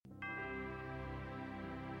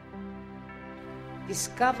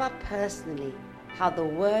Discover personally how the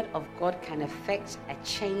Word of God can affect a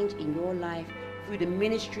change in your life through the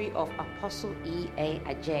ministry of Apostle E.A.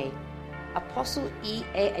 Adjei. Apostle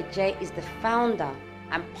E.A. Adjei is the founder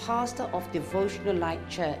and pastor of Devotional Light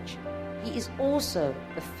Church. He is also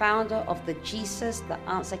the founder of the Jesus the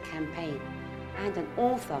Answer campaign and an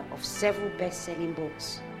author of several best-selling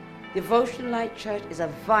books. Devotional Light Church is a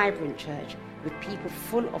vibrant church with people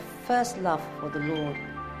full of first love for the Lord.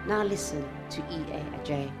 Now listen to E.A.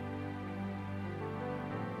 Adjei.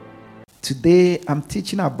 Today I'm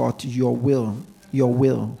teaching about your will.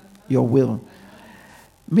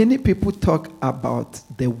 Many people talk about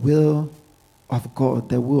the will of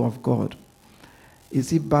God. You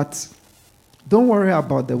see, but don't worry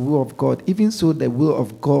about the will of God. Even so, the will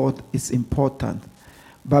of God is important.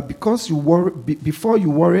 But because you worry, before you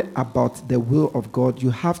worry about the will of God, you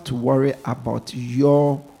have to worry about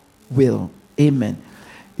your will. Amen.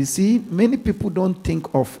 You see, many people don't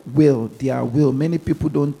think of their will. Many people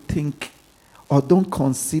don't think or don't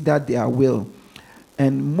consider their will.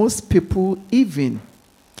 And most people, even,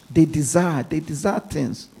 they desire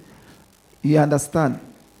things. You understand?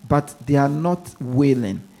 But they are not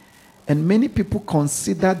willing. And many people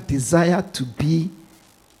consider desire to be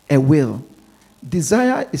a will.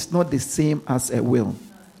 Desire is not the same as a will.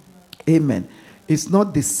 Amen. It's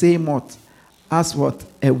not the same as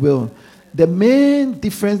a will. The main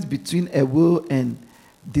difference between a will and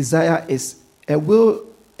desire is a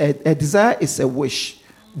desire is a wish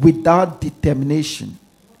without determination.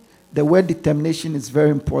 The word determination is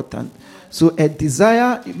very important. So a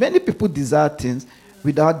desire, many people desire things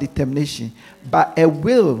without determination. But a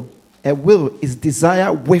will is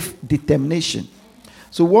desire with determination.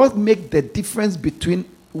 So what makes the difference between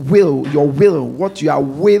your will, what you are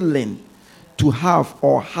willing to have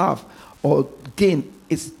or gain,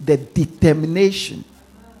 is the determination.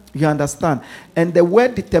 You understand? And the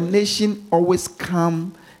word determination always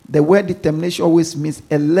means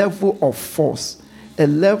a level of force, a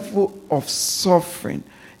level of suffering,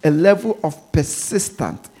 a level of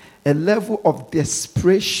persistence, a level of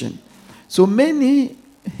desperation. So many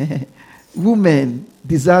women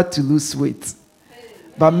desire to lose weight,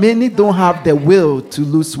 but many don't have the will to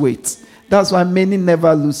lose weight. That's why many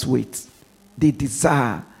never lose weight. They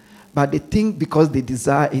desire, but they think because they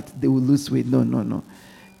desire it, they will lose weight. No.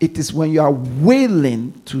 It is when you are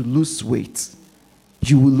willing to lose weight,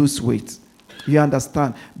 you will lose weight. You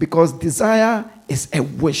understand? Because desire is a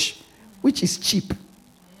wish, which is cheap.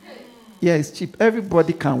 Yeah, it's cheap.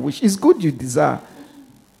 Everybody can wish. It's good you desire,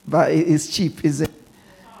 but it's cheap, isn't it?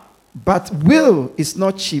 But will is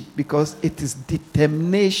not cheap because it is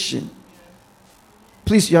determination.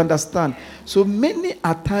 Please, you understand? So many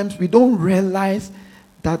at times we don't realize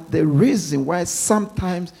that the reason why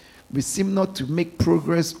sometimes we seem not to make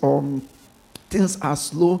progress or things are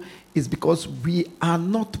slow is because we are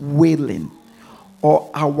not willing,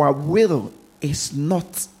 or our will is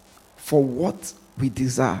not for what we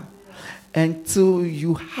desire. Until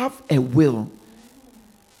you have a will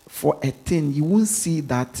for a thing, you won't see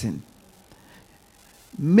that thing.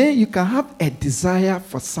 You can have a desire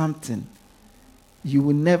for something, you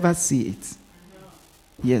will never see it.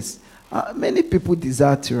 Yes. Many people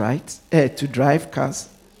desire to drive cars,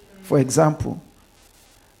 for example.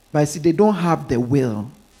 But see, they don't have the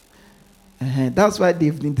will. That's why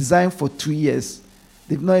they've been designed for 2 years.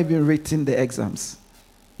 They've not even written the exams.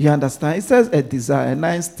 You understand? It says a desire, a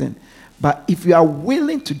nice thing. But if you are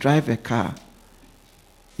willing to drive a car,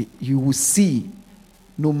 you will see,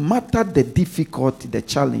 no matter the difficulty, the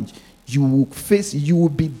challenge, you will face, you will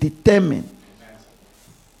be determined.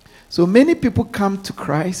 So many people come to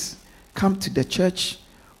Christ, come to the church,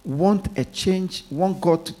 want a change, want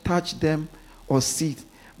God to touch them or see it,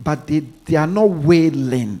 but they are not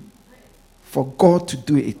willing for God to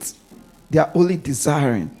do it. They are only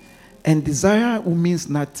desiring. And desire means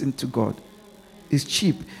nothing to God. It's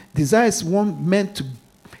cheap. Desire is one meant to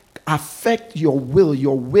affect your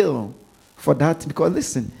will for that. Because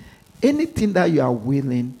listen, anything that you are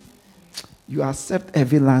willing, you accept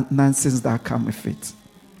every nonsense that comes with it.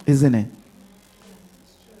 Isn't it?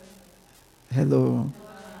 Hello.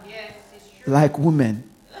 Yes, it's true. Like women.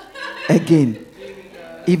 Again,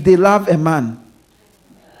 if they love a man,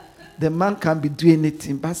 the man can be doing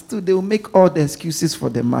anything, but still they will make all the excuses for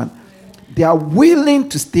the man. They are willing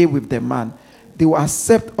to stay with the man. They will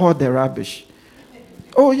accept all the rubbish.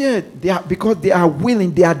 Oh yeah, because they are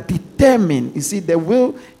willing, they are determined. You see, the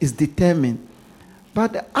will is determined.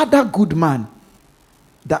 But the other good man,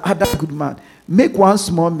 make one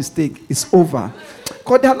small mistake, it's over.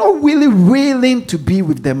 Because they are not really willing to be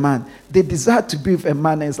with the man. They desire to be with a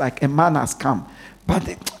man, and it's like a man has come.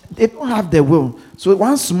 But They don't have the will. So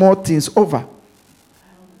one small thing is over.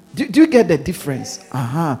 Do you get the difference?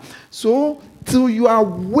 So till you are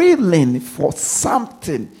willing for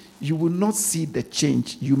something, you will not see the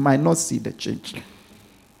change. You might not see the change.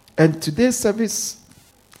 And today's service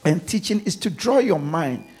and teaching is to draw your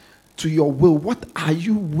mind to your will. What are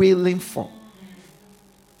you willing for?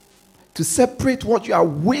 To separate what you are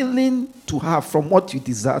willing to have from what you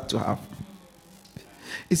desire to have.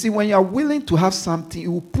 You see, when you are willing to have something, it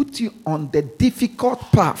will put you on the difficult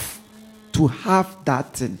path to have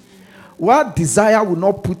that thing. What desire will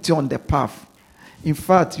not put you on the path? In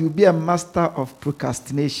fact, you'll be a master of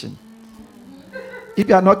procrastination. If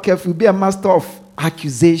you are not careful, you'll be a master of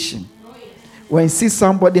accusation. When you see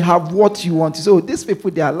somebody have what you want, you say, oh, these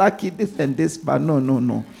people, they are lucky, this and this, but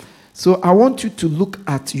no. So I want you to look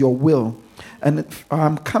at your will. And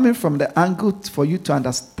I'm coming from the angle for you to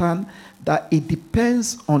understand that it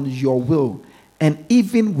depends on your will. And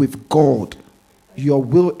even with God, your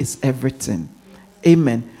will is everything.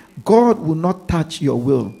 Amen. God will not touch your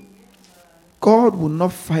will. God will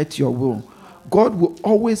not fight your will. God will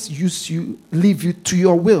always leave you to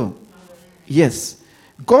your will. Yes.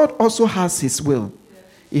 God also has his will.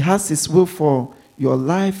 He has his will for your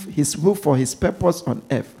life, his will for his purpose on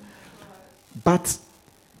earth. But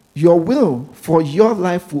your will for your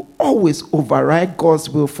life will always override God's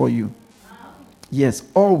will for you. Yes,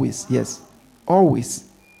 always. Yes, always.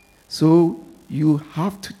 So you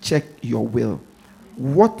have to check your will.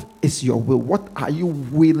 What is your will? What are you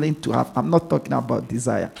willing to have? I'm not talking about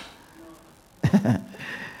desire.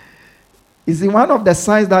 You see, one of the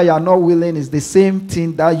signs that you are not willing is the same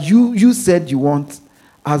thing that you said you want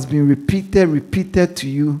has been repeated to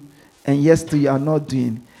you, and yes, you are not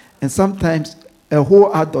doing. And sometimes a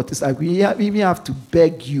whole adult is like, we even have to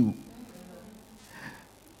beg you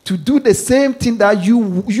to do the same thing that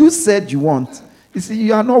you said you want. You see,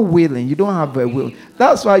 you are not willing. You don't have a will.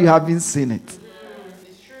 That's why you haven't seen it.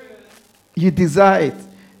 You desire it,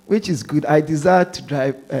 which is good. I desire to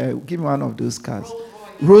drive, give me one of those cars.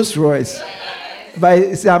 Rolls Royce. But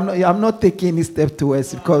you see, I'm not taking any step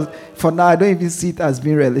towards it because for now I don't even see it as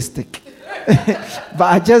being realistic. But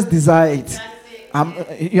I just desire it.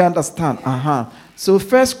 You understand? So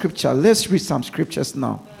first scripture, let's read some scriptures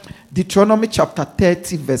now. Deuteronomy chapter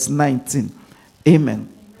 30 verse 19. Amen.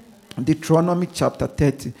 Deuteronomy chapter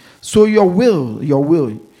 30. So your will.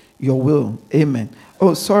 Amen.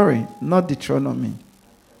 Oh, sorry, not Deuteronomy.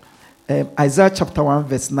 Isaiah chapter 1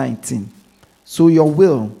 verse 19. So your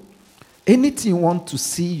will. Anything you want to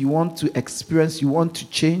see, you want to experience, you want to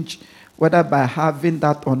change, whether by having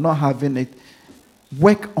that or not having it,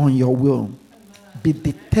 work on your will. Be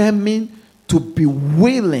determined to be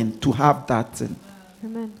willing to have that thing.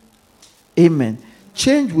 Amen. Amen.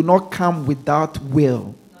 Change will not come without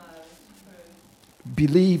will.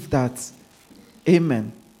 Believe that.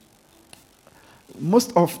 Amen.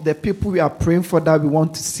 Most of the people we are praying for that we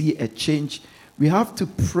want to see a change, we have to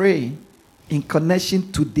pray in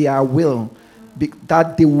connection to their will,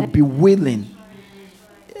 that they will be willing.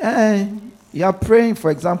 You are praying,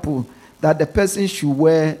 for example, that the person should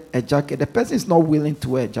wear a jacket. The person is not willing to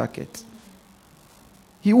wear a jacket.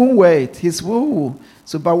 He won't wear it. His will.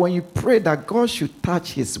 So, but when you pray that God should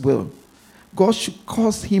touch his will, God should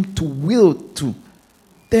cause him to will to,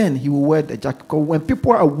 then he will wear the jacket. Because when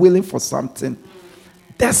people are willing for something,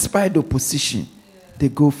 despite the opposition, they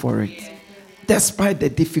go for it. Despite the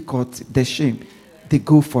difficulty, the shame, they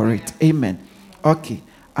go for it. Amen. Okay.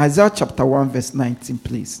 Isaiah chapter 1 verse 19,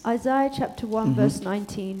 please. Isaiah chapter 1 verse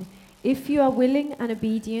 19. If you are willing and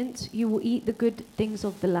obedient, you will eat the good things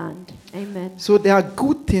of the land. Amen. So there are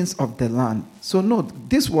good things of the land. So note,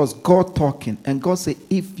 this was God talking. And God said,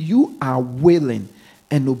 if you are willing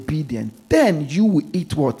and obedient, then you will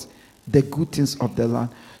eat what? The good things of the land.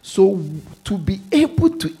 So to be able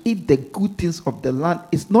to eat the good things of the land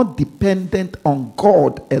is not dependent on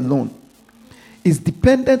God alone. It's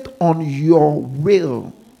dependent on your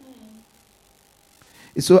will.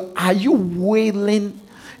 So are you willing?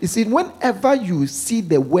 You see, whenever you see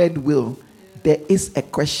the word will, there is a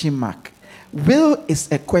question mark. Will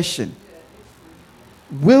is a question.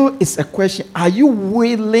 Will is a question. Are you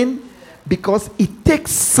willing? Because it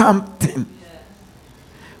takes something.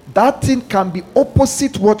 That thing can be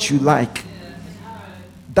opposite what you like.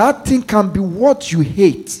 That thing can be what you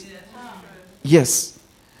hate. Yes.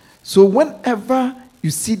 So whenever you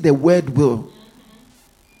see the word will,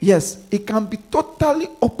 yes, it can be totally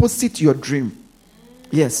opposite your dream.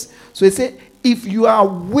 Yes. So it says, if you are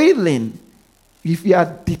willing, if you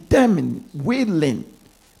are determined, willing,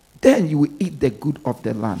 then you will eat the good of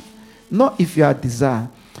the land. Not if you are desire.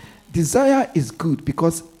 Desire is good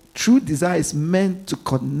because true desire is meant to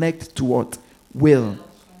connect to what? Will.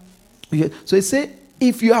 Yeah. So it says,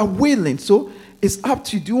 if you are willing, so it's up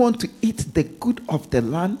to you. Do you want to eat the good of the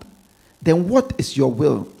land? Then what is your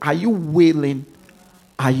will? Are you willing?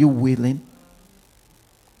 Are you willing?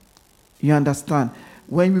 You understand?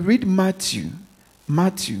 When we read Matthew,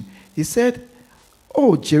 he said,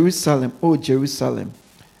 oh Jerusalem,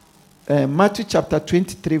 Matthew chapter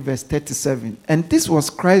 23 verse 37. And this was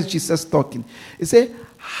Christ Jesus talking. He said,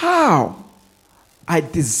 how I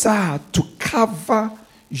desire to cover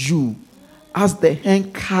you as the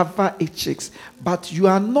hen cover its chicks, but you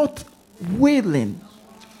are not willing.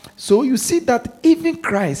 So you see that even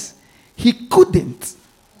Christ, he couldn't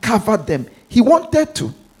cover them. He wanted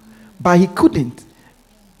to, but he couldn't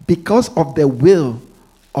because of the will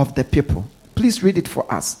of the people. Please read it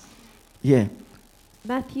for us. Yeah.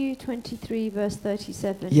 Matthew 23 verse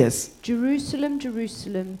 37. Yes. Jerusalem,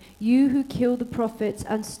 Jerusalem, you who kill the prophets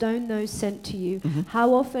and stone those sent to you.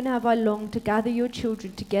 How often have I longed to gather your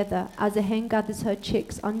children together as a hen gathers her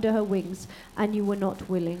chicks under her wings, and you were not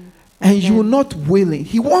willing. And you were not willing.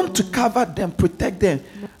 He wanted to cover them, protect them,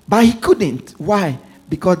 but he couldn't. Why?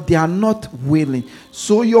 Because they are not willing.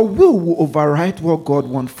 So your will override what God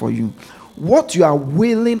wants for you. What you are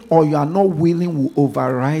willing or you are not willing will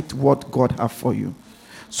override what God has for you.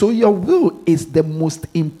 So your will is the most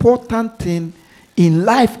important thing in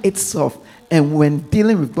life itself and when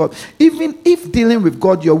dealing with God. Even if dealing with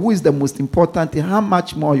God, your will is the most important thing, how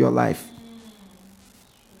much more your life?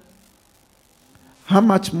 How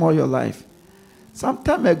much more your life? Some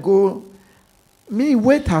time ago,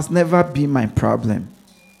 weight has never been my problem.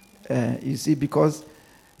 You see, because,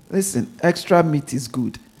 listen, extra meat is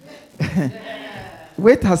good.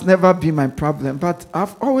 Weight has never been my problem, but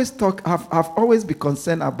I've always been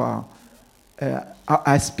concerned about,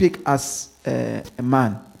 I speak as a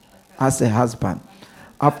man, as a husband.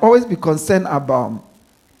 I've always been concerned about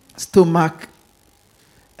stomach,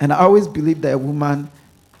 and I always believe that a woman,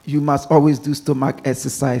 you must always do stomach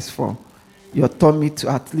exercise for your tummy to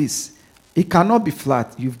at least, it cannot be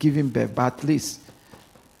flat, you've given birth, but at least,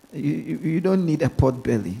 you don't need a pot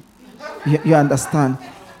belly. You understand?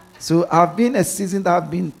 So I've been a season that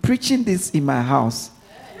I've been preaching this in my house.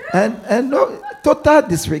 And no, total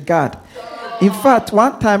disregard. In fact,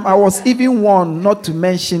 one time I was even warned not to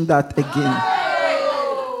mention that again.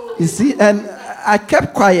 You see, and I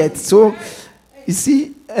kept quiet. So, you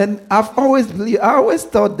see, and I always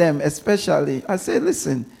told them, especially, I say,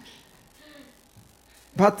 listen.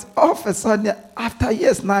 But all of a sudden, after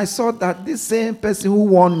years now, I saw that this same person who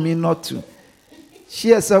warned me not to, she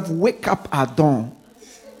herself wake up at dawn.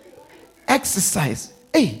 Exercise.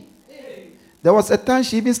 Hey. There was a time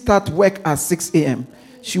she even start work at 6 a.m.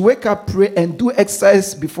 She wake up, pray, and do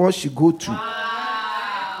exercise before she go to.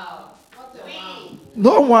 Wow.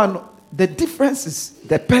 No one, the difference is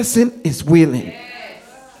the person is willing. Yes.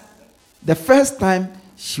 The first time,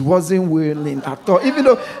 she wasn't willing at all. Even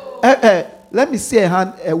though, let me see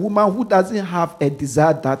a woman who doesn't have a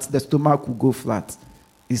desire that the stomach will go flat.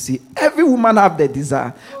 You see, every woman have the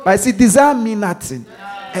desire. But I see, desire mean nothing.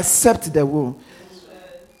 Except the will.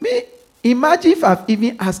 Imagine if I've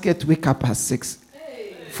even asked her to wake up at 6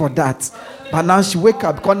 for that. But now she wake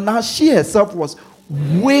up because now she herself was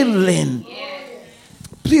willing.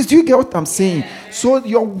 Please, do you get what I'm saying? So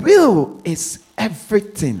your will is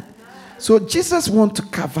everything. So Jesus wanted to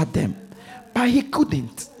cover them, but he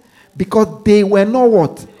couldn't because they were not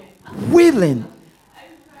what? Willing.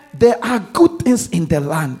 There are good things in the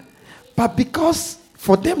land, but because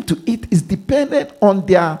for them to eat is dependent on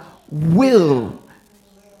their will.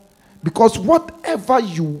 Because whatever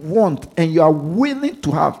you want and you are willing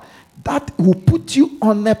to have, that will put you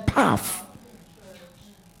on a path.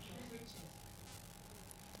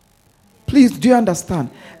 Please, do you understand?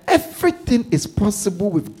 Everything is possible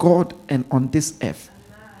with God and on this earth.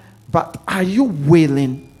 But are you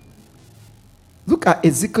willing? Look at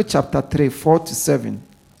Ezekiel chapter 3, 4-7.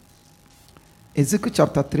 Ezekiel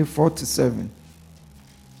chapter 3, 4-7.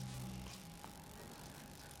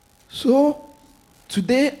 So,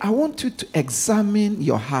 today I want you to examine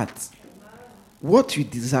your heart. What you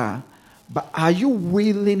desire. But are you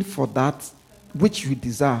willing for that which you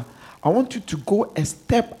desire? I want you to go a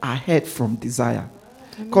step ahead from desire.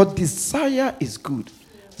 Because desire is good.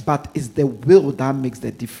 But it's the will that makes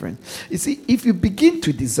the difference. You see, if you begin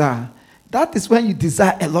to desire, that is when you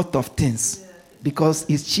desire a lot of things. Because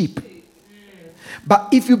it's cheap. But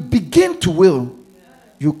if you begin to will,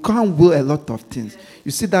 you can't will a lot of things.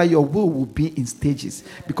 You see that your will be in stages.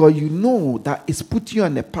 Because you know that it's put you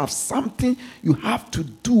on a path. Something you have to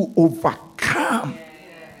do, overcome.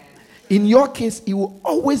 In your case, it will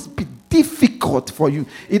always be difficult for you.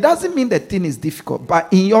 It doesn't mean the thing is difficult,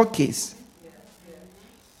 but in your case,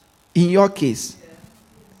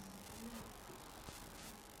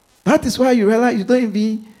 that is why you realize you don't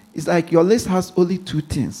even, it's like your list has only 2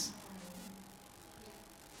 things.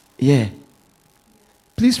 Yeah.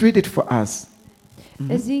 Please read it for us.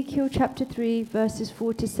 Ezekiel chapter 3, verses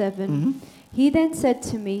 4 to 7. He then said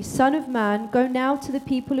to me, Son of man, go now to the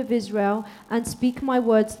people of Israel and speak my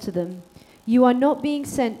words to them. You are not being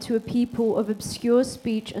sent to a people of obscure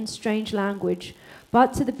speech and strange language,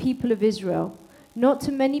 but to the people of Israel, not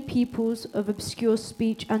to many peoples of obscure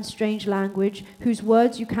speech and strange language, whose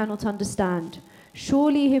words you cannot understand.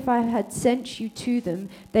 Surely if I had sent you to them,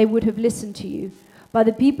 they would have listened to you. But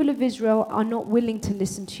the people of Israel are not willing to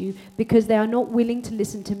listen to you, because they are not willing to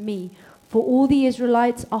listen to me. For all the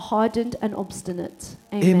Israelites are hardened and obstinate.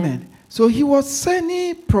 Amen. So he was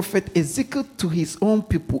sending prophet Ezekiel to his own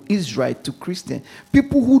people, Israel, to Christians,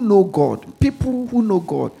 people who know God.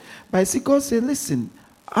 But Ezekiel said, listen,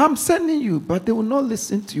 I'm sending you, but they will not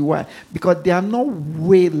listen to you. Why? Because they are not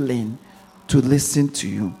willing to listen to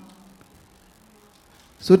you.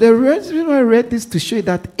 So the reason I read this to show you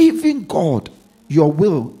that even God, your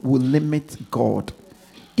will limit God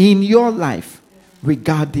in your life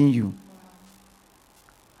regarding you.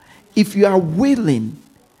 If you are willing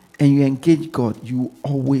and you engage God, you will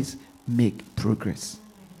always make progress.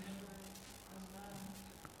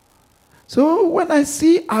 So when I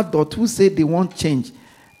see adults who say they want change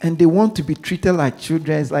and they want to be treated like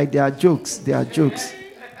children, it's like they are jokes. They are jokes.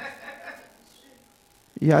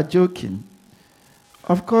 You are joking.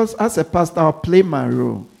 Of course, as a pastor, I'll play my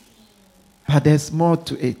role. But there's more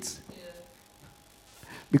to it.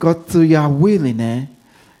 Because till you are willing,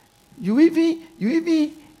 you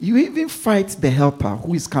even fight the helper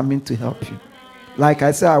who is coming to help you. Like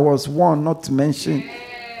I said, I was warned not to mention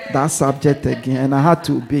that subject again, and I had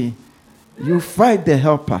to obey. You fight the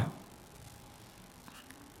helper.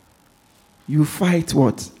 You fight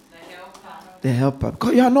what? The helper.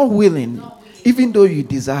 Because you are not willing, even though you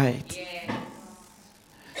desire it.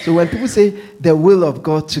 So when people say the will of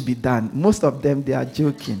God to be done, most of them, they are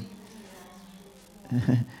joking.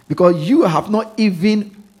 Because you have not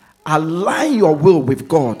even aligned your will with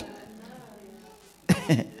God.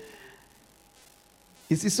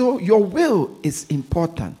 You see, so your will is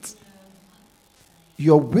important.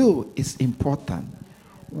 Your will is important.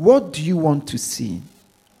 What do you want to see?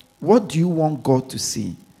 What do you want God to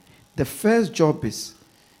see? The first job is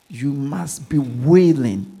you must be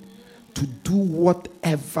willing to do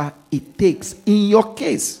whatever it takes in your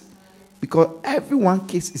case, because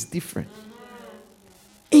everyone's case is different.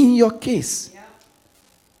 In your case,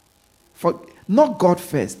 for not God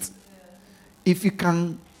first. If you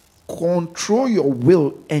can control your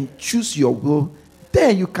will and choose your will,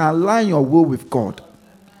 then you can align your will with God.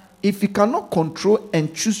 If you cannot control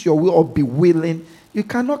and choose your will or be willing, you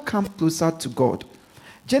cannot come closer to God.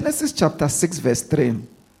 Genesis chapter 6 verse 3.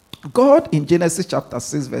 God in Genesis chapter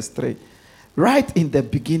 6 verse 3, right in the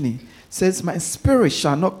beginning, says, my spirit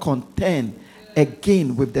shall not contend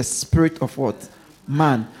again with the spirit of what?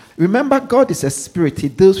 Man. Remember, God is a spirit. He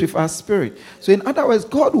deals with our spirit. So in other words,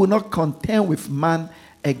 God will not contend with man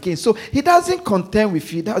again. So he doesn't contend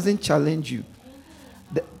with you. He doesn't challenge you.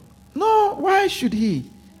 No, why should he?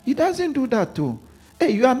 He doesn't do that too.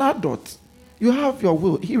 Hey, you are an adult. You have your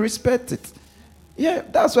will. He respects it. Yeah,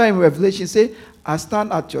 that's why in Revelation say, I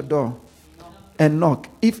stand at your door and knock.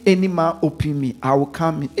 If any man open me, I will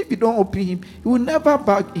come in. If you don't open him, he will never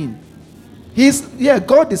back in.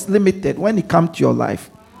 God is limited when it comes to your life.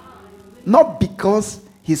 Not because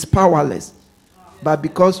he's powerless, but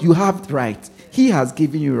because you have right. He has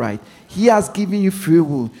given you right. He has given you free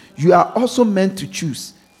will. You are also meant to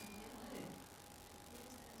choose.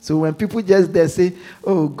 So when people just there say,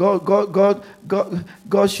 oh, God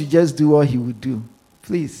should just do what he would do.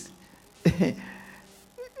 Please.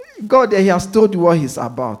 God, he has told you what he's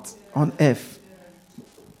about on earth.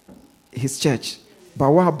 His church.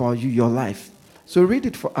 But what about you, your life? So read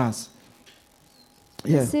it for us.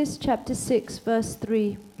 Yeah. Genesis chapter 6, verse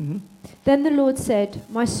 3. Mm-hmm. Then the Lord said,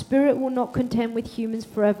 my spirit will not contend with humans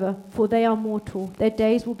forever, for they are mortal. Their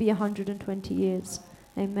days will be 120 years.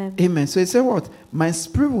 Amen. Amen. So he said what? My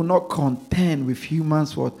spirit will not contend with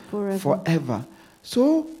humans what? Forever.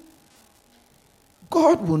 So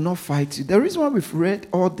God will not fight you. The reason why we've read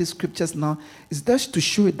all these scriptures now is just to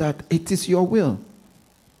show you that it is your will.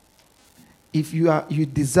 If you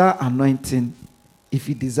desire anointing,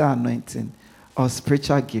 or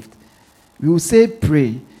spiritual gift, we will say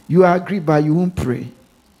pray. You agree, but you won't pray.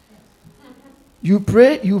 You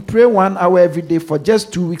pray 1 hour every day for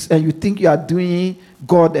just 2 weeks, and you think you are doing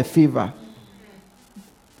God a favor.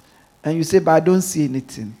 And you say, but I don't see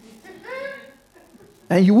anything.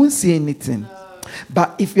 And you won't see anything.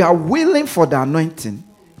 But if you are willing for the anointing,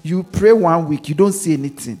 you pray 1 week, you don't see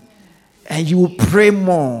anything. And you will pray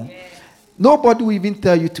more. Nobody will even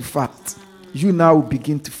tell you to fast. You now will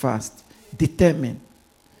begin to fast. Determine.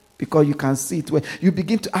 Because you can see it. Where you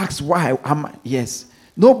begin to ask, why am I? Yes.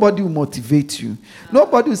 Nobody will motivate you.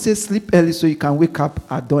 Nobody will say, sleep early so you can wake up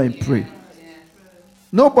at dawn and pray.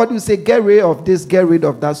 Nobody will say, get rid of this, get rid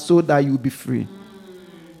of that, so that you'll be free.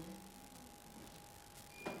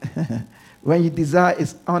 When your desire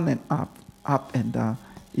is on and up and down,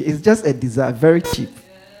 it's just a desire, very cheap,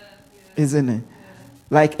 isn't it?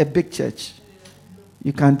 Like a big church.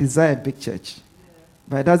 You can desire a big church,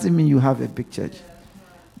 but it doesn't mean you have a big church.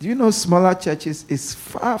 Do you know smaller churches is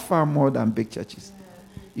far, far more than big churches?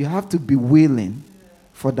 You have to be willing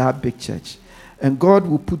for that big church. And God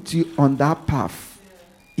will put you on that path,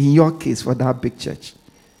 in your case, for that big church.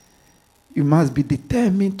 You must be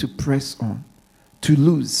determined to press on, to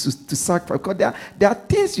lose, to sacrifice. Because there are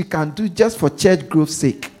things you can do just for church growth's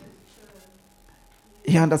sake.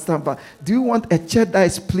 You understand? But do you want a church that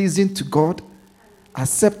is pleasing to God,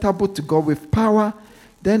 acceptable to God, with power?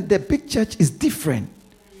 Then the big church is different.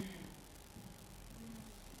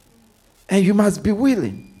 And you must be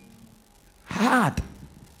willing. Hard.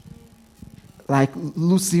 Like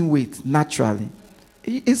losing weight naturally.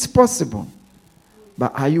 It's possible.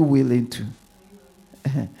 But are you willing to?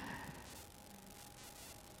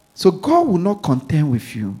 So God will not contend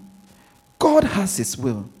with you. God has his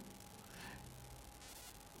will.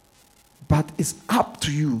 But it's up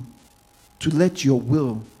to you to let your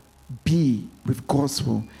will be with God's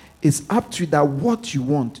will. It's up to you that what you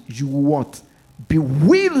want, you will what? Be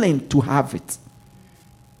willing to have it.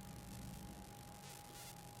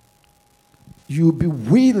 You'll be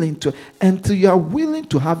willing to. Until you are willing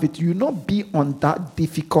to have it, you will not be on that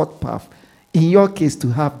difficult path. In your case, to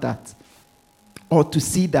have that. Or to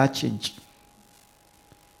see that change.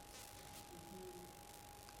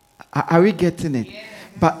 Are we getting it? Yeah.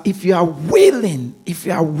 But if you are willing,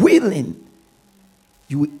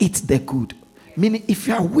 you will eat the good. Yeah. Meaning, if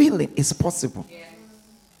you are willing, it's possible. Yeah.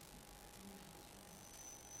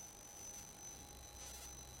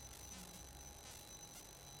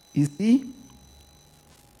 You see?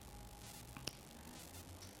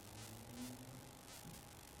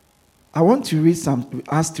 I want to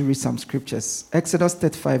ask to read some scriptures. Exodus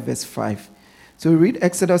 35 verse 5. So we read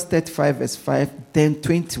Exodus 35 verse 5, then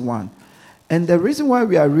 21. And the reason why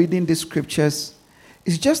we are reading these scriptures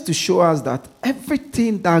is just to show us that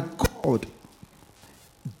everything that God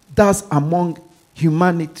does among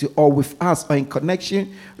humanity or with us or in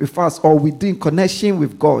connection with us or we do in connection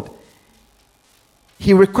with God,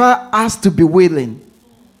 he requires us to be willing.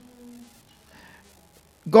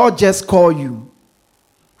 God just called you.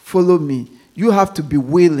 Follow me. You have to be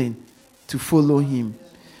willing to follow him.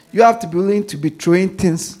 You have to be willing to be throwing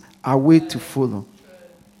things away to follow.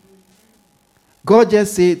 God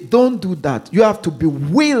just said, don't do that. You have to be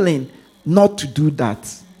willing not to do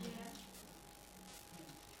that.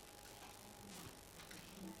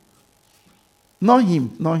 Not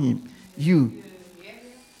him. You.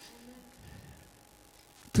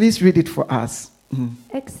 Please read it for us.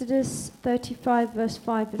 Mm-hmm. Exodus 35 verse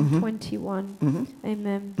 5 and 21. Mm-hmm.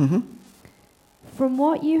 Amen. Mm-hmm. From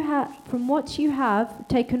what you have,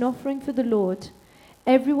 take an offering for the Lord.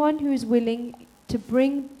 Everyone who is willing to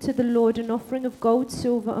bring to the Lord an offering of gold,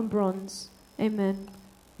 silver, and bronze. Amen.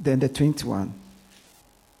 Then the 21.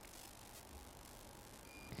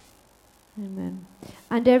 Amen.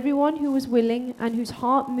 And everyone who was willing and whose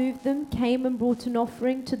heart moved them came and brought an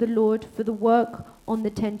offering to the Lord for the work on the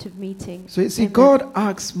tent of meeting. So you see, Amen. God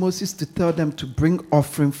asked Moses to tell them to bring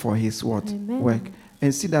offering for his what? Amen. Work.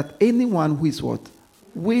 And see that anyone who is what?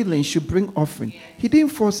 Willing should bring offering. He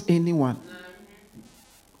didn't force anyone.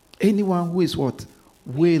 Anyone who is what?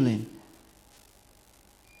 Willing.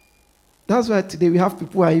 That's why today we have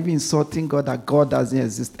people who are even insulting God that God doesn't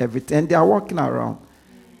exist everything. And they are walking around.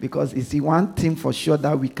 Because it's the one thing for sure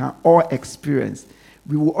that we can all experience.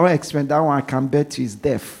 We will all experience that one I can bet you is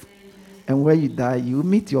death. And when you die, you will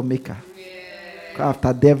meet your maker.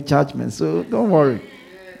 After death judgment. So don't worry.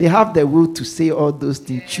 They have the will to say all those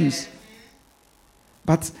things. Choose.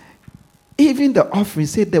 But even the offering,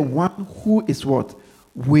 say the one who is what?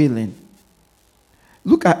 Willing.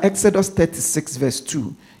 Look at Exodus 36 verse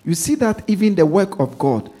 2. You see that even the work of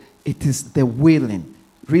God, it is the willing.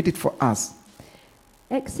 Read it for us.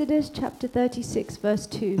 Exodus chapter 36 verse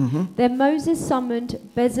 2. Mm-hmm. Then Moses summoned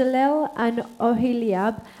Bezalel and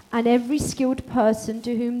Oholiab and every skilled person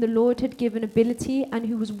to whom the Lord had given ability and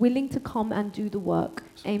who was willing to come and do the work.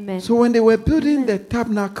 Amen. So when they were building the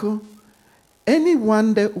tabernacle,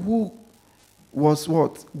 Anyone who was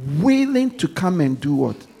what? Willing to come and do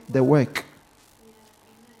what? The work.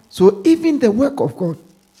 So even the work of God,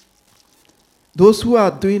 those who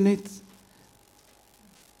are doing it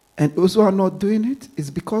and those who are not doing it,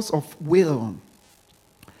 is because of will.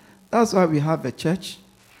 That's why we have a church.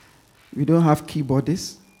 We don't have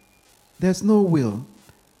keyboardists. There's no will.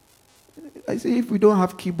 I say if we don't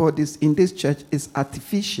have keyboardists in this church, it's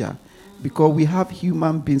artificial because we have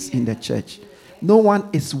human beings in the church. No one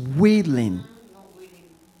is willing,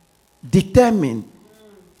 determined.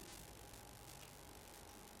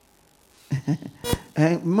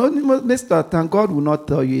 And most of the time, God will not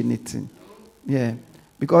tell you anything. Yeah.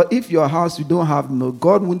 Because if your house, you don't have milk,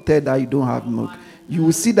 God won't tell that you don't have milk. You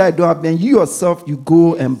will see that you don't have, then you yourself, you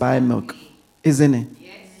go and buy milk. Isn't it?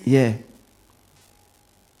 Yes. Yeah.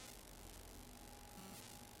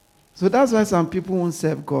 So that's why some people won't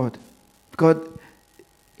serve God. Because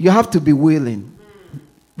you have to be willing.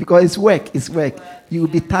 Because it's work, it's work. You will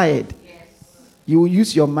be tired. Yes. You will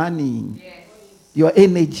use your money, yes, your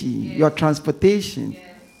energy, yes, your transportation.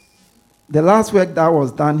 Yes. The last work that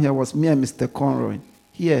was done here was me and Mr. Conroy.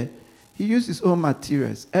 Here, he used his own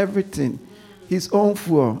materials, everything. His own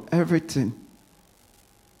fuel, everything.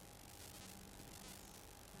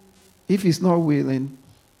 If he's not willing,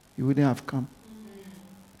 he wouldn't have come.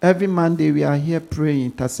 Every Monday we are here praying,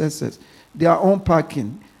 intercessors. Their own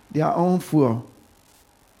parking, their own fuel.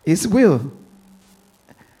 It's will.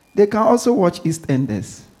 They can also watch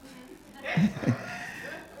EastEnders.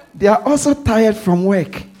 They are also tired from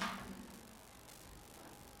work.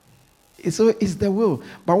 So it's the will.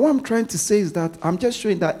 But what I'm trying to say is that I'm just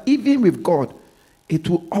showing that even with God, it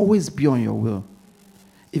will always be on your will.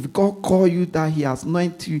 If God call you that he has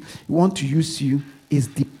anointed you, he want to use you, is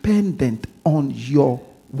dependent on your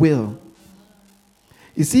will.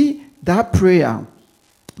 You see, that prayer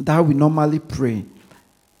that we normally pray,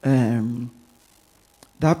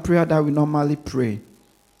 that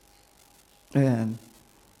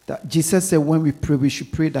that Jesus said when we pray, we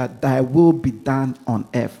should pray that thy will be done on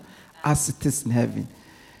earth as it is in heaven.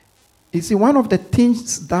 You see, one of the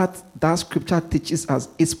things that scripture teaches us,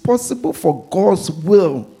 it's possible for God's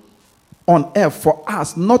will on earth for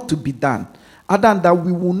us not to be done. Other than that,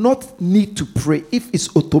 we will not need to pray if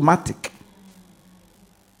it's automatic.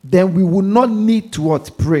 Then we will not need to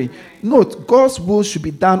what? Pray. Note, God's will should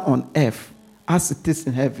be done on earth as it is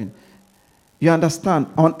in heaven. You understand?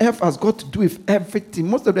 On earth has got to do with everything.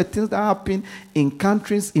 Most of the things that happen in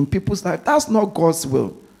countries, in people's life, that's not God's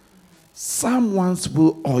will. Someone's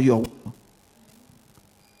will or your will.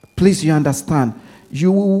 Please, you understand?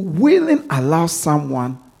 You will willing allow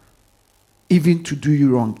someone even to do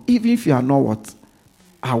you wrong, even if you are not what?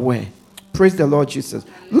 Aware. Praise the Lord Jesus.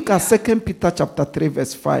 Look at 2 Peter chapter 3,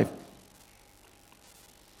 verse 5.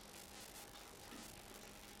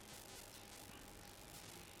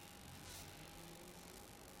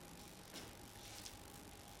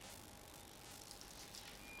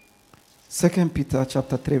 Second Peter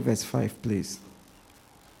chapter 3, verse 5, please.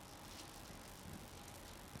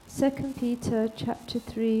 2 Peter chapter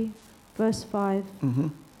 3, verse 5. Mm-hmm.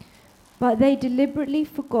 But they deliberately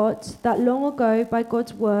forgot that long ago, by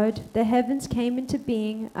God's word, the heavens came into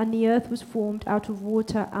being and the earth was formed out of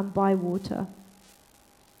water and by water.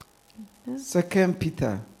 2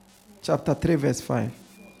 Peter chapter 3, verse 5.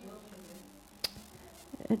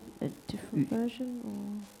 A different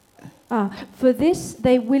version? Or? For this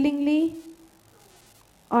they willingly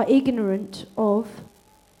are ignorant of,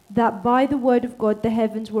 that by the word of God the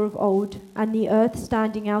heavens were of old, and the earth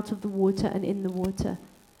standing out of the water and in the water.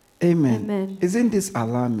 Amen. Amen. Isn't this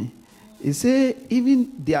alarming? You say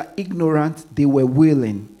even they are ignorant, they were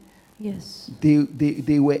willing. Yes.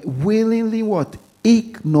 They were willingly what?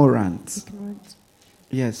 Ignorant. Ignorant.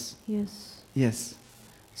 Yes. Yes. Yes.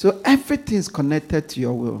 So everything is connected to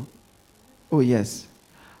your will. Oh yes.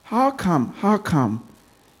 How come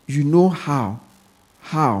you know how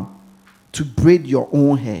to braid your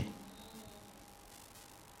own hair?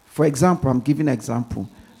 For example, I'm giving an example.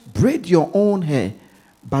 Braid your own hair,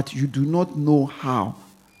 but you do not know how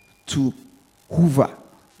to hoover.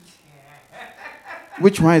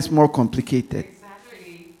 Which one is more complicated?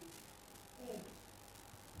 Exactly.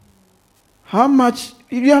 How much,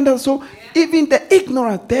 you understand? So even the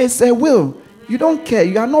ignorant, there is a will. You don't care.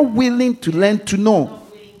 You are not willing to learn to know.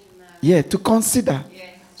 Yeah, to consider.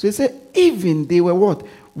 Yes. So he said, even they were what?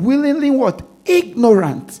 Willingly what?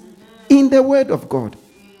 Ignorant in the word of God.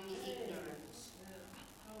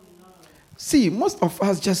 See, most of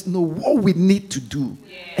us just know what we need to do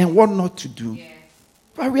and what not to do.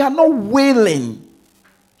 But we are not willing.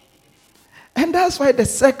 And that's why the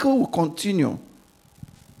circle will continue.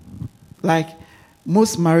 Like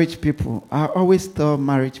most married people, I always tell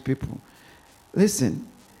married people, listen,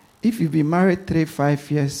 if you've been married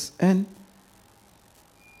 3-5 years and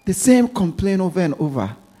the same complaint over and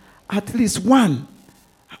over, at least one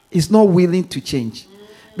is not willing to change.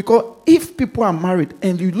 Because if people are married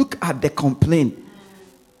and you look at the complaint,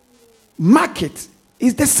 market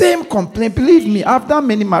is the same complaint. Believe me, I've done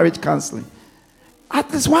many marriage counseling.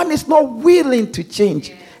 At least one is not willing to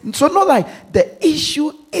change. So not like the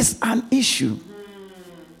issue is an issue.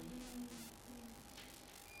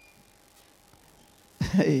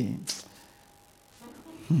 Hey.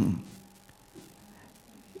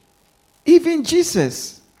 Even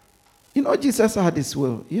Jesus, Jesus had his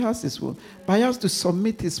will. He has his will. But he has to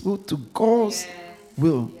submit his will to God's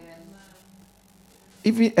will.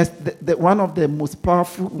 Even as one of the most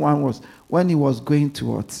powerful one was when he was going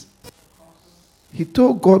towards. He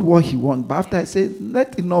told God what he wanted. But after he said,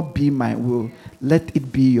 let it not be my will. Let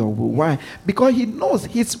it be your will. Why? Because he knows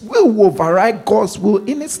his will override God's will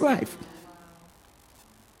in his life.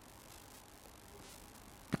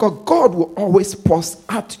 Because God will always pause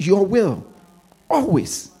at your will.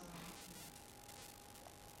 Always.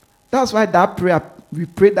 That's why that prayer, we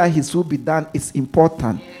pray that his will be done, is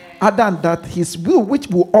important. Other than that, his will, which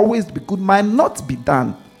will always be good, might not be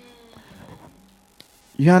done.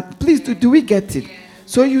 Please, do we get it?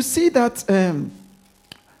 So you see that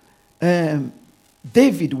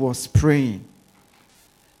David was praying.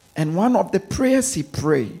 And one of the prayers he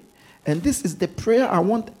prayed, and this is the prayer I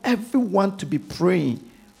want everyone to be praying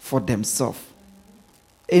for themselves.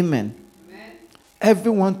 Amen.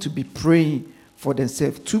 Everyone to be praying for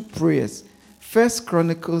themselves. 2 prayers. 1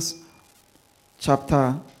 Chronicles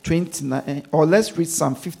chapter 29, or let's read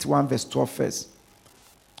Psalm 51 verse 12 first.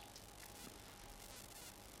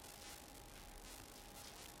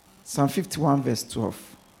 Psalm 51 verse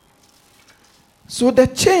 12. So the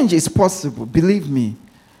change is possible, believe me.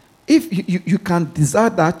 If you can desire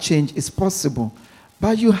that change, it's possible.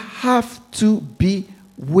 But you have to be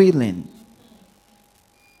willing.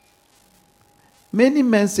 Many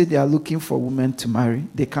men say they are looking for women to marry.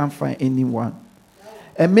 They can't find anyone.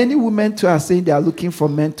 And many women too are saying they are looking for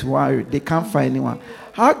men to marry. They can't find anyone.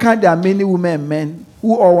 How can there are many women and men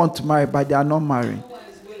who all want to marry, but they are not marrying?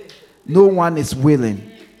 No one is willing.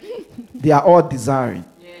 They are all desiring.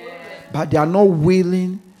 But they are not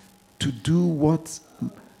willing to do what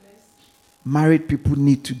married people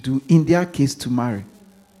need to do, in their case, to marry.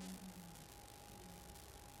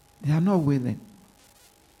 They are not willing.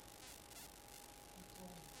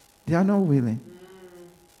 They are not willing.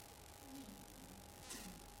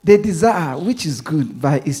 They desire, which is good,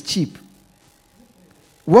 but it's cheap.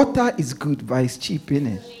 Water is good, but it's cheap, isn't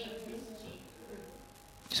it?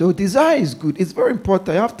 So desire is good. It's very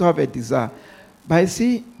important. You have to have a desire. But you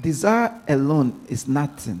see, desire alone is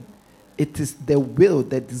nothing. It is the will.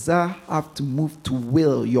 The desire have to move to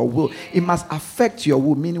will, your will. It must affect your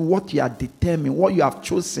will, meaning what you are determined, what you have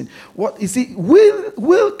chosen. What you see,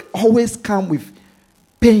 will always come with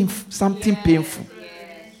pain, something painful.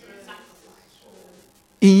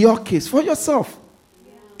 In your case, for yourself.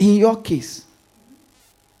 In your case.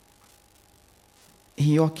 In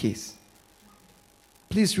your case.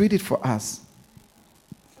 Please read it for us.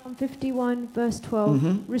 Psalm 51 verse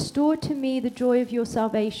 12. Restore to me the joy of your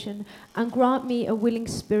salvation and grant me a willing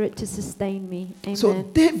spirit to sustain me. Amen. So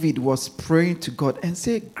David was praying to God and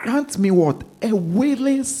said, grant me what? A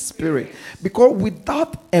willing spirit. Because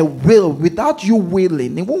without a will, without you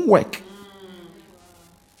willing, it won't work.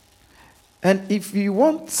 And if you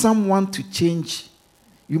want someone to change,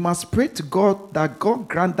 you must pray to God that God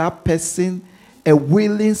grant that person a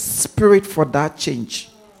willing spirit for that change.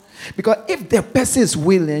 Because if the person is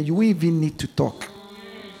willing, you won't even need to talk.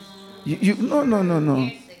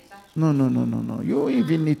 No. You won't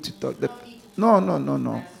even need to talk.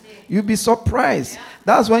 No. You'll be surprised.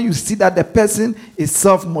 That's when you see that the person is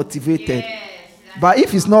self-motivated. But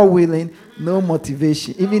if he's not willing, no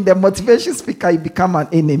motivation. Even the motivation speaker, you become an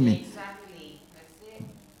enemy.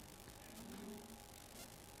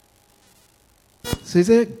 So he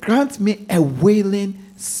said, grant me a willing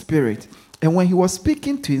spirit. And when he was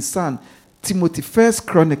speaking to his son, Timothy, 1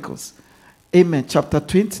 Chronicles, amen, chapter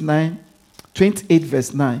 28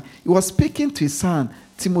 verse 9, he was speaking to his son,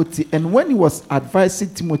 Timothy. And when he was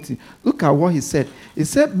advising Timothy, look at what he said. He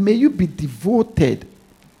said, may you be devoted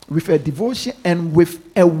with a devotion and with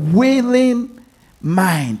a willing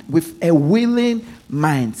mind. With a willing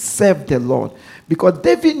mind, serve the Lord. Because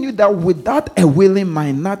David knew that without a willing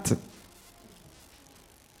mind, nothing.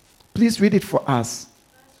 Please read it for us.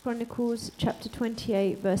 Chronicles chapter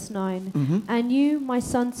 28 verse 9. Mm-hmm. And you, my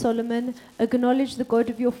son Solomon, acknowledge the God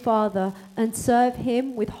of your father and serve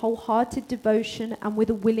him with wholehearted devotion and with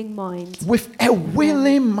a willing mind. With a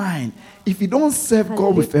willing mind. If you don't serve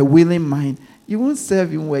God with a willing mind, you won't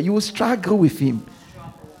serve him well. You will struggle with him.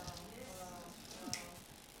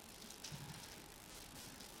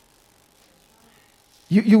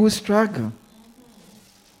 You will struggle.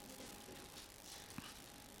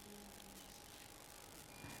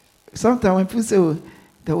 Sometimes when people say, oh,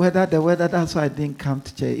 the weather, that's why I didn't come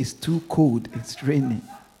to church. It's too cold. It's raining.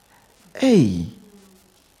 Hey.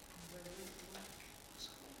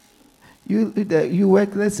 You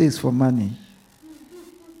work, let's say it's for money.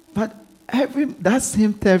 But that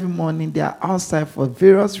same time every morning, they are outside for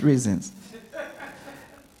various reasons.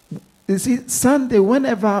 You see, Sunday,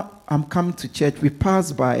 whenever I'm coming to church, we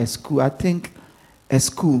pass by a school, I think a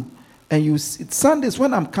school. And you see, Sundays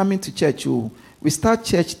when I'm coming to church, we start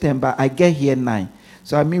church 10, but I get here 9.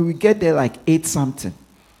 So, I mean, we get there like 8 something.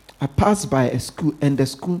 I pass by a school, and the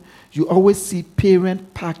school, you always see parents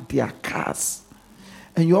park their cars.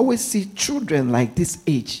 And you always see children like this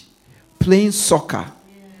age playing soccer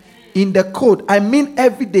in the cold. I mean,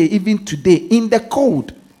 every day, even today, in the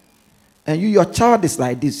cold. And your child is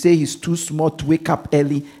like this, say he's too small to wake up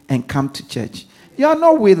early and come to church. You are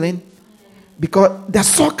not willing because the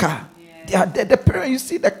soccer. The parent, you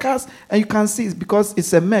see the cars, and you can see it's because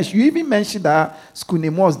it's a mesh. You even mentioned that school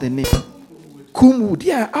name. What's the name? Kumwood.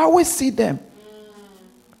 Yeah, I always see them.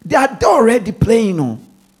 They are already playing on.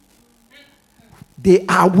 They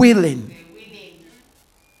are willing.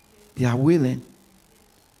 They are willing.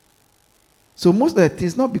 So most of the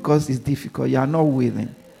things, not because it's difficult, you are not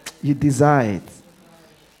willing. You desire it.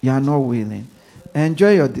 You are not willing.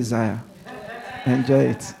 Enjoy your desire.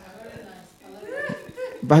 Enjoy it.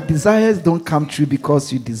 But desires don't come true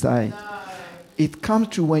because you desire it. It comes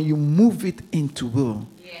true when you move it into will.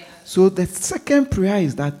 Yes. So the second prayer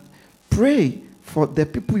is that pray for the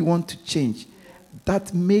people you want to change.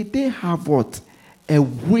 That may they have what? A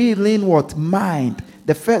willing what? Mind.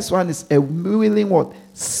 The first one is a willing what?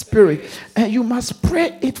 Spirit. And you must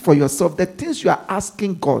pray it for yourself. The things you are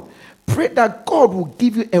asking God. Pray that God will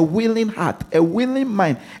give you a willing heart, a willing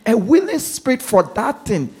mind, a willing spirit for that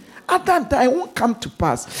thing. Other than that, it won't come to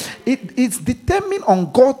pass. It's determined on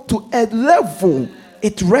God to a level.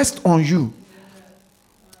 It rests on you.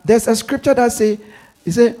 There's a scripture that says,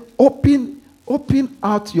 open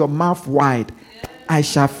out your mouth wide. I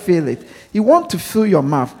shall fill it. You want to fill your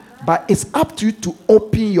mouth, but it's up to you to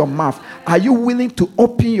open your mouth. Are you willing to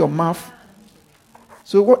open your mouth?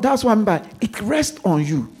 So that's what I mean by it rests on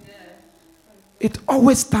you. It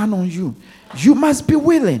always stands on you. You must be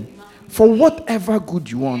willing for whatever good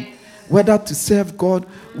you want. Whether to serve God,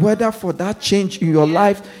 whether for that change in your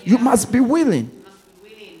life, you must be willing.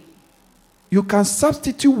 You can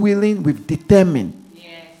substitute willing with determined.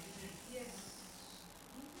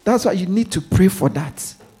 That's why you need to pray for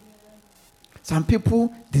that. Some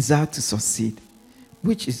people desire to succeed,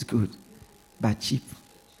 which is good, but cheap.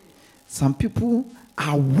 Some people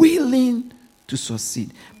are willing to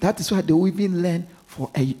succeed. That is why they will even learn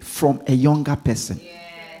from a younger person.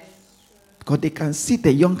 Because they can see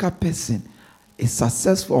the younger person is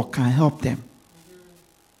successful or can help them.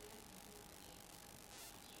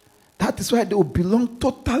 That is why they will belong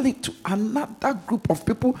totally to another group of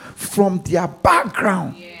people from their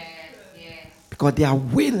background. Because they are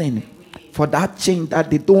willing for that change that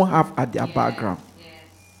they don't have at their background.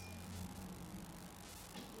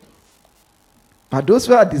 But those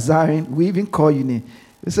who are desiring, we even call you name.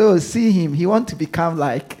 So see him, he wants to become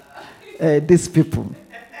like these people.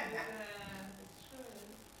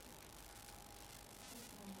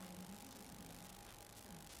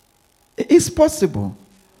 It's possible,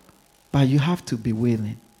 but you have to be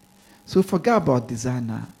willing. So forget about desire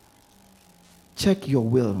now. Check your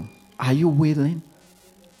will. Are you willing?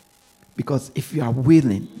 Because if you are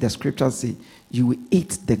willing, the scriptures say, you will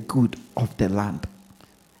eat the good of the land.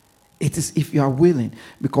 It is if you are willing.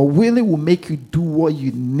 Because willing will make you do what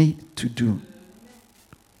you need to do.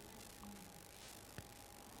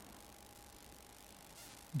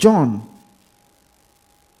 John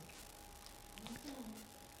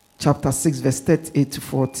chapter 6 verse 38 to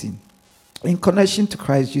 40. In connection to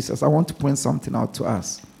Christ Jesus, I want to point something out to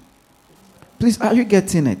us. Please, are you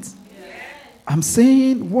getting it? I'm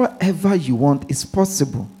saying whatever you want is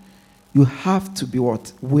possible. You have to be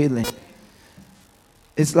what? Willing.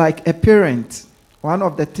 It's like a parent. One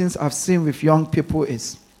of the things I've seen with young people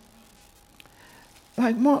is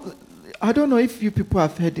like I don't know if you people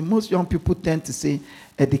have heard it. Most young people tend to say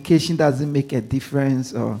education doesn't make a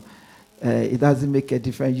difference, or It doesn't make a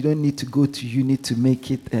difference. You don't need to go to uni to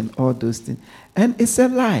make it and all those things. And it's a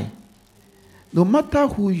lie. No matter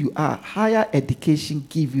who you are, higher education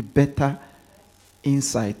gives you better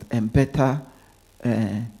insight and better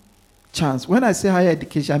chance. When I say higher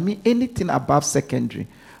education, I mean anything above secondary,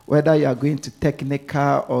 whether you are going to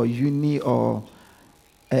technical or uni or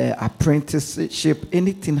apprenticeship,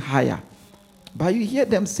 anything higher. But you hear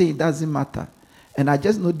them say it doesn't matter. And I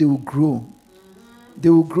just know they will grow. They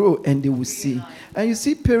will grow and they will see. And you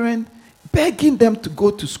see parents begging them to go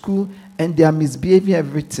to school and they are misbehaving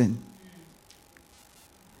everything.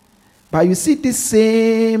 But you see this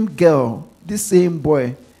same girl, this same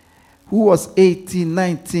boy, who was 18,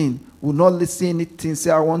 19, will not listen anything,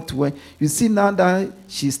 say, I want to work. You see now that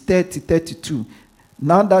she's 30, 32,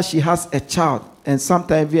 now that she has a child and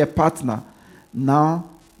sometimes a partner, now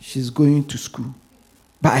she's going to school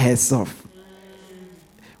by herself.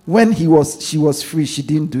 When she was free, she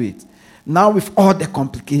didn't do it. Now with all the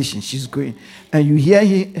complications, she's going. And you hear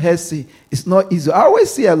her say, it's not easy. I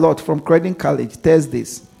always see a lot from Credit College,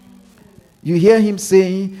 Thursdays. You hear him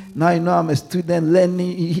saying, now you know I'm a student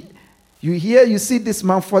learning. You see this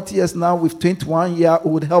man 40 years now with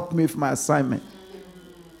 21-year-old help me with my assignment.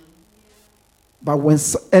 But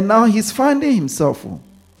and now he's finding himself.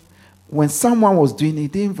 When someone was doing it, he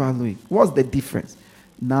didn't value it. What's the difference?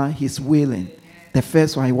 Now he's willing. The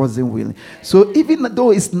first one, he wasn't willing. So even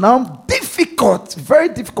though it's now difficult, very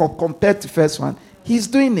difficult compared to the first one, he's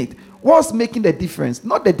doing it. What's making the difference?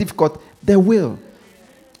 Not the difficult, the will.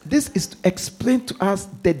 This is to explain to us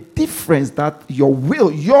the difference that your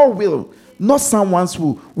will, not someone's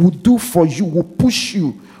will do for you, will push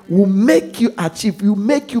you, will make you achieve, will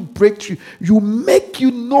make you break through, will make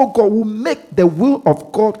you know God, will make the will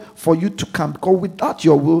of God for you to come. Because without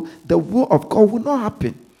your will, the will of God will not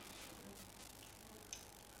happen.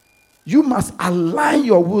 You must align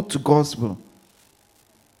your will to God's will.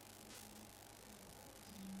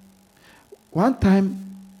 One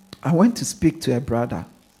time, I went to speak to a brother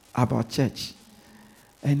about church.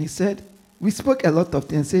 And he said, we spoke a lot of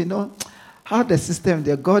things. Say, how the system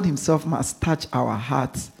there, God himself must touch our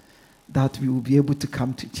hearts that we will be able to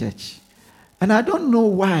come to church. And I don't know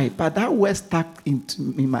why, but that word stuck in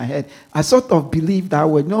my head. I sort of believed that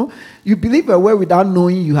word. You believe a word without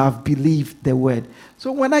knowing you have believed the word.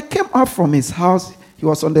 So when I came out from his house, he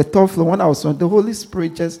was on the top floor. When I was on the Holy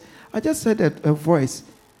Spirit, I just heard a voice.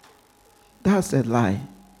 That's a lie.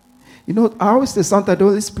 I always say sometimes the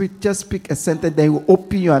Holy Spirit just speak a sentence, then he will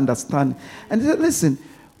open your understanding. And he said, listen,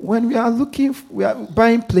 when we are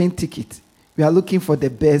buying plane ticket, we are looking for the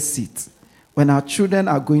best seat. When our children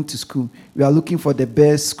are going to school, we are looking for the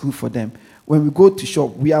best school for them. When we go to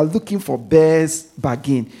shop, we are looking for best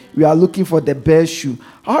bargain. We are looking for the best shoe.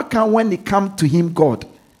 How come when they come to him, God,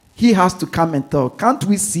 he has to come and tell? Can't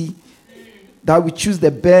we see that we choose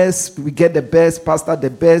the best, we get the best pastor, the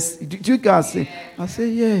best? Do you guys say? I say,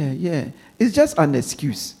 yeah. It's just an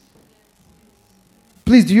excuse.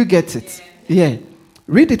 Please, do you get it? Yeah.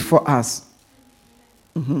 Read it for us.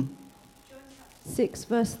 6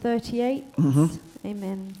 verse 38.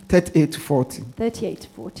 Amen. 38 to 40. 38 to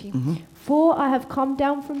 40. For I have come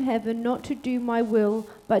down from heaven not to do my will,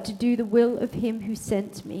 but to do the will of him who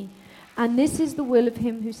sent me. And this is the will of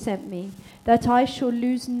him who sent me, that I shall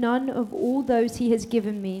lose none of all those he has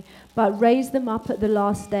given me, but raise them up at the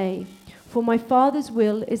last day. For my Father's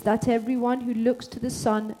will is that everyone who looks to the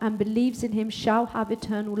Son and believes in him shall have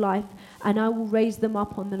eternal life, and I will raise them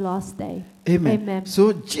up on the last day. Amen.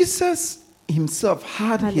 So Jesus himself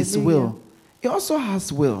had his will. He also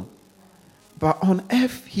has will. But on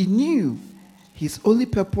earth, he knew his only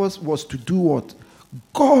purpose was to do what?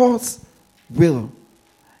 God's will.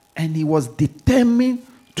 And he was determined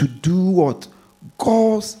to do what?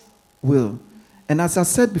 God's will. And as I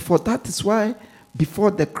said before, that is why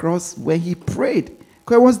before the cross, when he prayed,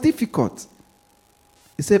 because it was difficult.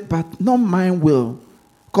 He said, but not my will.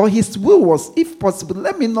 Because his will was, if possible,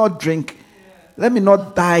 let me not drink. Let me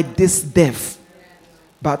not die this death.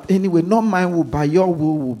 But anyway, not my will, but your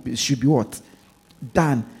will should be what?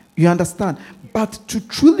 Done. You understand? But to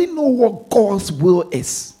truly know what God's will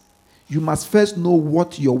is, you must first know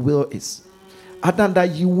what your will is. Other than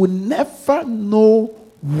that, you will never know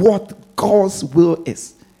what God's will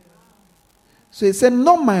is. So he said,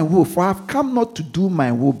 not my will, for I have come not to do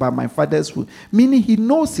my will, but my Father's will. Meaning he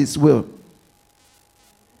knows his will.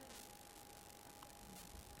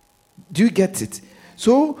 Do you get it?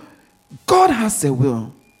 So, God has a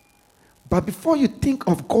will. But before you think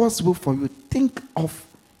of God's will for you, think of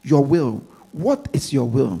your will. What is your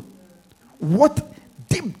will? What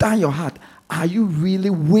deep down your heart are you really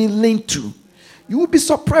willing to? You will be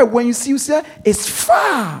surprised when you say, it's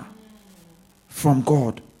far. from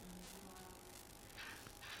God.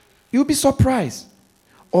 You'll be surprised.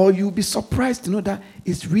 Or you'll be surprised to know that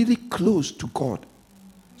it's really close to God.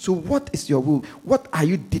 So what is your will? What are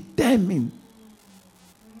you determined,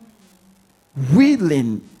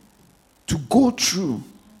 willing to go through,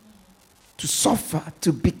 to suffer,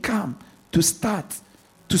 to become, to start,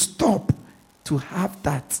 to stop, to have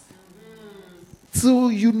that? So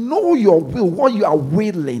you know your will, what you are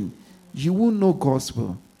willing, you will know God's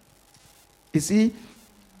will. You see,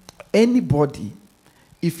 anybody,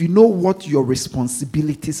 if you know what your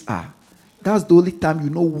responsibilities are, that's the only time you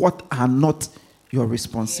know what are not your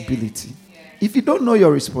responsibility. If you don't know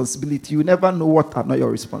your responsibility, you never know what are not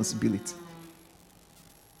your responsibility.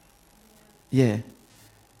 Yeah.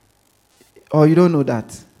 Or you don't know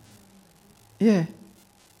that. Yeah.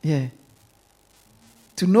 Yeah.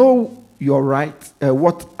 To know your right,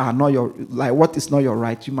 what are not your, like what is not your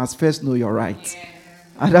right, you must first know your right.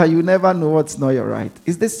 And you never know what's not your right.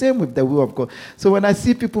 It's the same with the will of God. So when I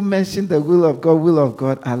see people mention the will of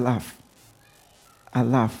God, I laugh. I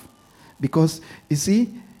laugh. Because, you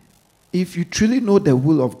see, if you truly know the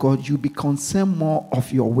will of God, you'll be concerned more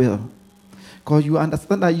of your will. Because you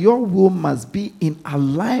understand that your will must be in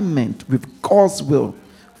alignment with God's will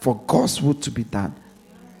for God's will to be done.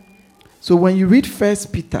 So when you read 1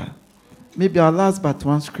 Peter, maybe our last but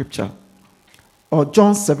one scripture, or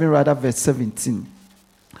John 7 rather, verse 17.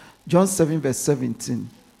 John 7 verse 17.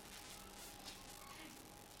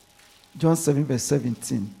 John 7 verse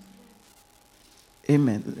 17.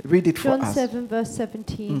 Amen. Read it for us. John 7 verse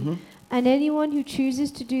 17. Mm-hmm. And anyone who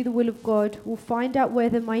chooses to do the will of God will find out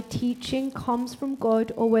whether my teaching comes from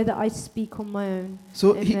God or whether I speak on my own.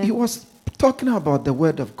 So he was talking about the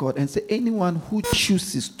word of God and say anyone who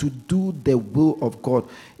chooses to do the will of God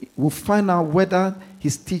will find out whether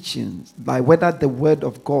his teachings, like whether the word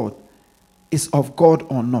of God is of God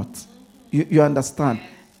or not. You understand?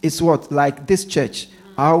 It's what? Like this church.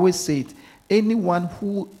 I always say it. Anyone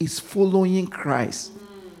who is following Christ,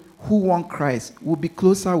 who wants Christ, will be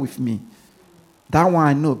closer with me. That one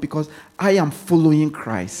I know because I am following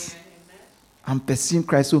Christ. I'm pursuing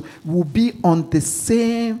Christ. So we'll be on the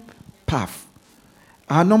same path.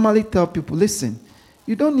 I normally tell people, listen,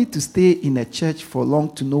 you don't need to stay in a church for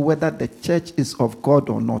long to know whether the church is of God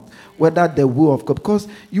or not, whether the will of God, because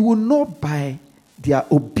you will know by their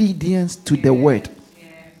obedience to the word.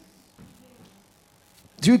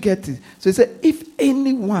 Do you get it? So he said, if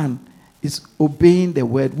anyone is obeying the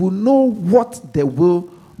word, will know what the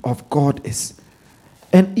will of God is.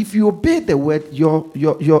 And if you obey the word, your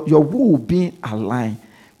will be aligned.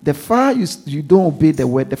 The far you don't obey the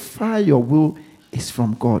word, the far your will is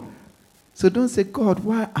from God. So don't say, God,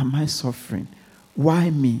 why am I suffering?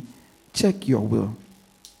 Why me? Check your will.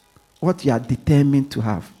 What you are determined to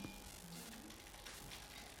have.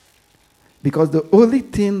 Because the only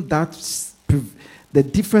thing that's the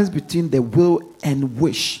difference between the will and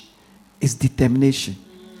wish is determination.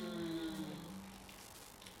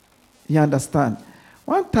 You understand?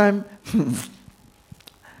 One time,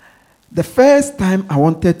 the first time I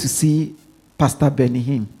wanted to see Pastor Benny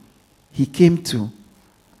Hinn, he came to,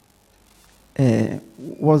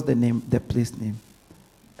 what's the name, the place name?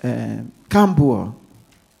 Camberwell.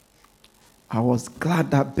 I was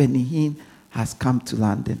glad that Benny Hinn has come to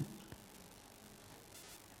London.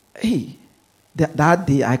 Hey, that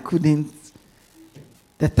day I couldn't,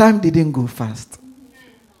 the time didn't go fast.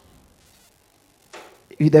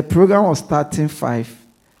 If the program was starting 5,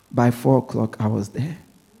 by 4 o'clock I was there.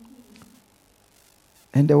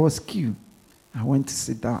 And there was queue. I went to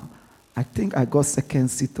sit down. I think I got second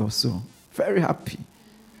seat or so. Very happy.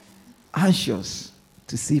 Anxious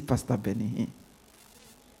to see Pastor Benny Hinn.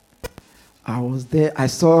 I was there. I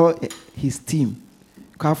saw his team.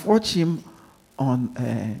 I've watched him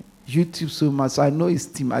on YouTube so much, so I know his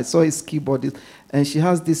team. I saw his keyboardist. And she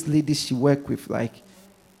has this lady she worked with. Like,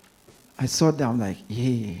 I saw them like,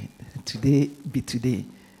 yeah, today be today.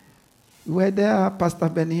 Where there, Pastor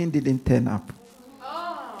Benny Hinn didn't turn up.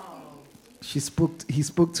 He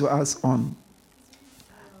spoke to us on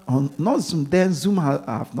not Zoom. Then Zoom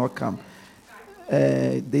have not come.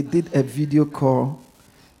 They did a video call.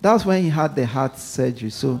 That's when he had the heart surgery,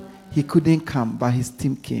 so he couldn't come, but his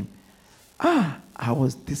team came. I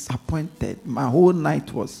was disappointed. My whole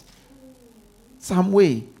night was some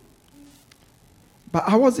way. But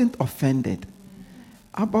I wasn't offended.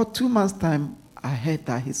 About 2 months' time, I heard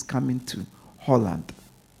that he's coming to Holland.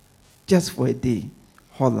 Just for a day.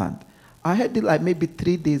 Holland. I heard it like maybe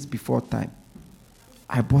 3 days before time.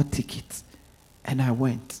 I bought tickets. And I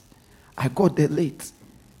went. I got there late.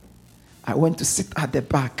 I went to sit at the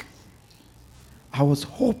back. I was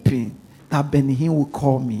hoping that Benny Hinn would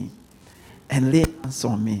call me and lay hands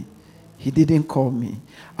on me. He didn't call me.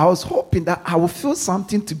 I was hoping that I would feel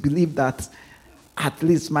something to believe that at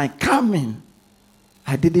least my coming,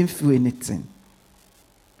 I didn't feel anything.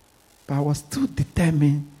 But I was too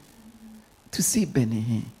determined to see Benny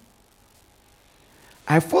Hinn.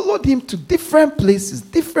 I followed him to different places.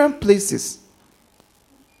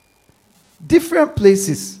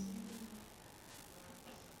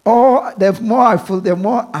 Oh, the more I feel, the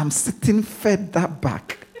more I'm sitting further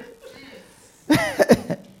back.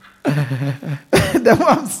 The more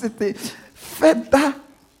I'm sitting further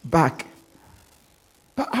back.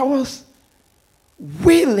 But I was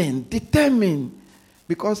willing, determined,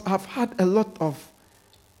 because I've had a lot of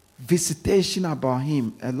visitation about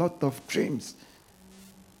him, a lot of dreams.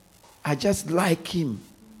 I just like him.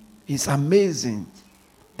 He's amazing.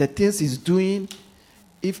 The things he's doing,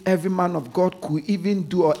 if every man of God could even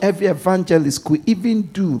do, or every evangelist could even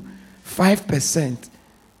do 5%,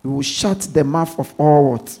 we will shut the mouth of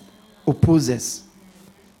all what? Opposers.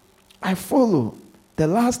 I follow. The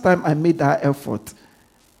last time I made that effort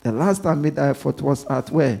was at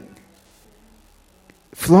where?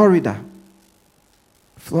 Florida.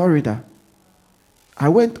 I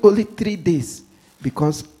went only 3 days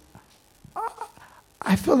because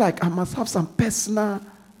I feel like I must have some personal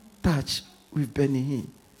touch with Benny Hinn.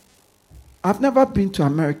 I've never been to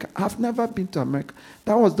America.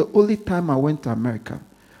 That was the only time I went to America.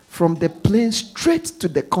 From the plane straight to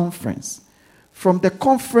the conference. From the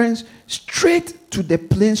conference straight to the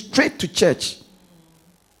plane, straight to church.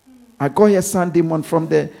 I got here Sunday morning from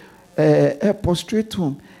the airport straight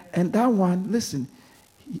home. And that one, listen,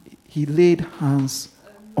 he laid hands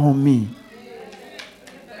on me.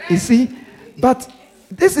 You see? But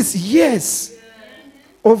this is years.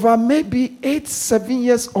 Over maybe 7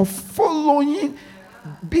 years of following,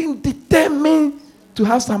 being determined to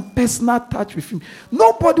have some personal touch with him.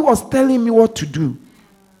 Nobody was telling me what to do.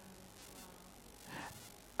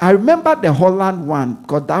 I remember the Holland one,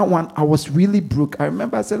 because that one, I was really broke. I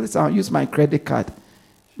remember I said, listen, I'll use my credit card.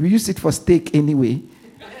 We use it for steak anyway.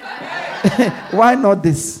 Why not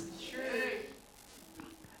this?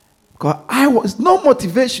 Because I was no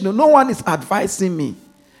motivation. No one is advising me.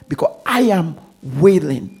 Because I am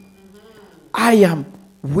willing.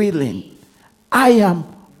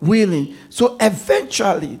 So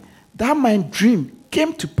eventually, that my dream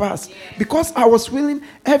came to pass. Because I was willing,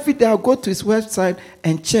 every day I'll go to his website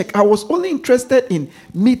and check. I was only interested in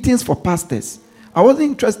meetings for pastors. I wasn't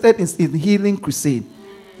interested in healing crusade.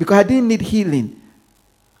 Because I didn't need healing.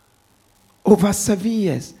 Over 7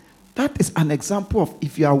 years. That is an example of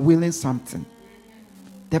if you are willing something.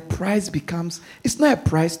 The price becomes, it's not a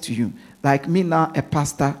price to you. Like me now, a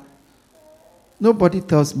pastor. Nobody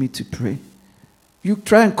tells me to pray. You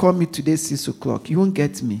try and call me today 6 o'clock. You won't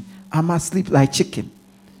get me. I'm asleep like chicken.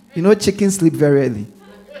 You know chickens sleep very early.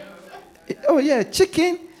 Oh yeah,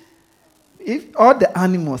 chicken. If all the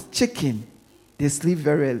animals, chicken, they sleep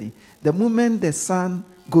very early. The moment the sun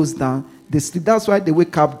goes down, they sleep. That's why they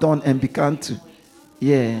wake up dawn and begin to.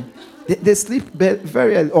 Yeah. They sleep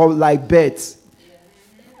very early, or like birds.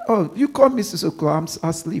 Oh, you call me 6 o'clock, I'm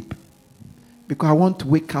asleep. Because I want to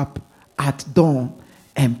wake up at dawn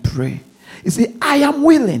and pray. You see, I am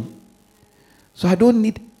willing. So I don't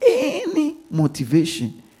need any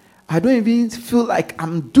motivation. I don't even feel like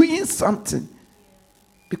I'm doing something.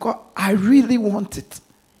 Because I really want it.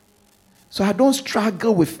 So I don't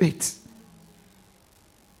struggle with it.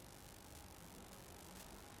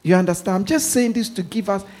 You understand? I'm just saying this to give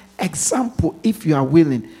us example if you are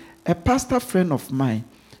willing. A pastor friend of mine,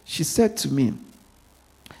 she said to me,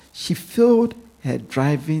 she failed her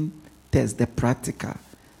driving test, the practical.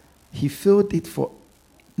 He failed it for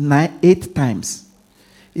 8 times.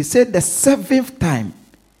 He said the 7th time,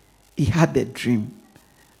 he had a dream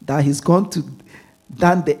that he's going to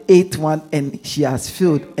done the 8th one and she has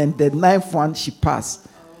failed, and the 9th one she passed.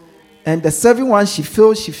 And the 7th one she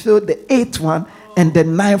failed the 8th one, and the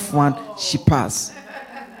 9th one she passed.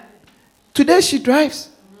 Today she drives.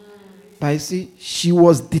 But you see, she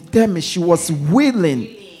was determined, she was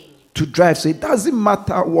willing to drive. So it doesn't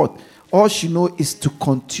matter what. All she knows is to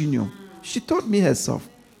continue. She told me herself.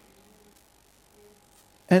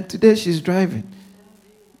 And today she's driving.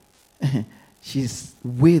 She's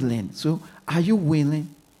willing. So are you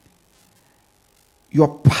willing? Your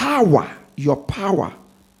power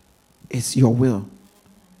is your will.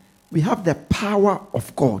 We have the power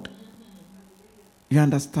of God. You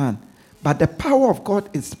understand? But the power of God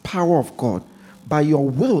is power of God. But your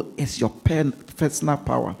will is your personal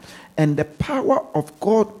power. And the power of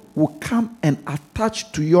God will come and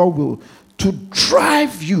attach to your will to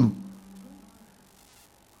drive you.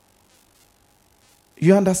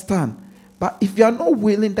 You understand? But if you are not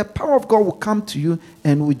willing, the power of God will come to you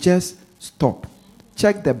and will just stop.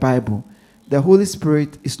 Check the Bible. The Holy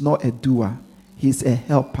Spirit is not a doer. He's a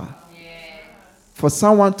helper. Yes. For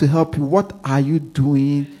someone to help you, what are you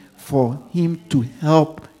doing for him to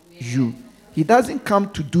help you? He doesn't come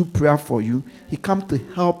to do prayer for you. He comes to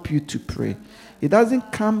help you to pray. He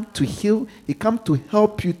doesn't come to heal. He comes to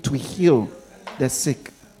help you to heal the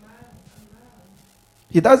sick.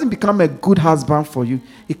 He doesn't become a good husband for you.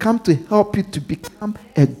 He comes to help you to become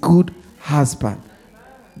a good husband.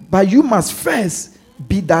 But you must first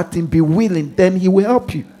be that and be willing. Then he will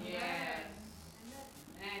help you.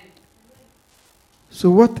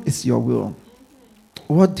 So what is your will?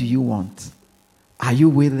 What do you want? Are you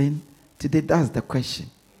willing? Today, that's the question.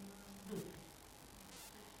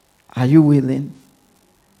 Are you willing?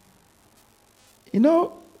 You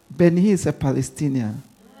know, Benny is a Palestinian.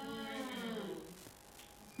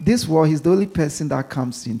 This war, he's the only person that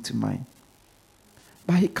comes into mind.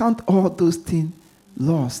 But he count all those things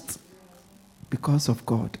lost because of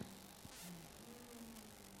God.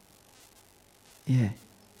 Yeah.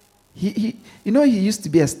 He used to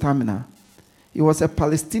be a stamina. He was a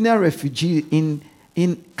Palestinian refugee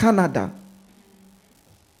in Canada.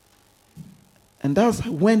 And that's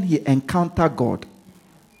when he encountered God.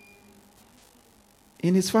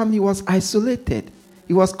 In his family, he was isolated.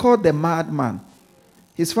 He was called the madman.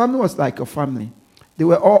 His family was like a family. They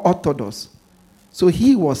were all Orthodox. So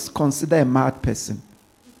he was considered a mad person.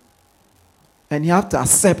 And he had to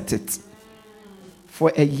accept it.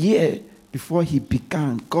 For a year before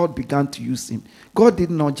God began to use him. God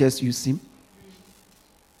did not just use him.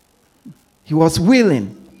 He was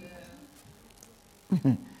willing.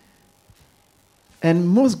 And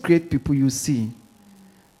most great people you see,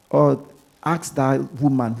 or ask that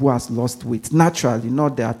woman who has lost weight, naturally,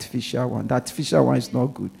 not the artificial one. The artificial one is not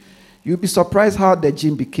good. You'll be surprised how the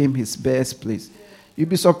gym became his best place. You'll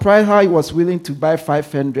be surprised how he was willing to buy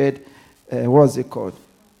 500, what's it called?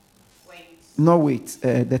 No weight,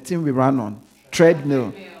 the thing we run on.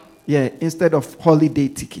 Treadmill. Yeah, instead of holiday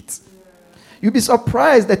tickets. You'll be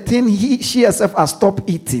surprised the thing she herself has stopped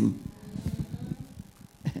eating.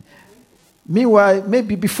 Meanwhile,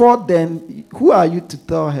 maybe before then, who are you to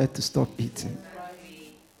tell her to stop eating?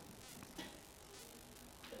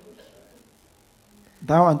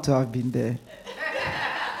 That one to have been there.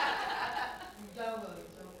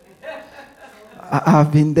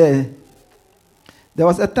 I've been there. There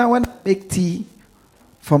was a time when I make tea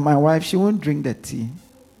for my wife. She won't drink the tea.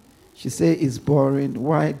 She said it's boring.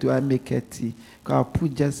 Why do I make her tea? Because I'll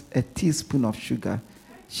put just a teaspoon of sugar.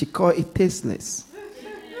 She called it tasteless.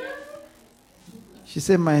 She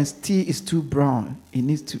said my tea is too brown. It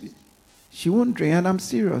needs to. She won't drink, and I'm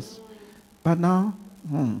serious. But now,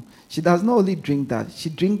 she does not only drink that. She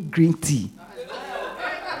drinks green tea.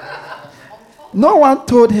 No one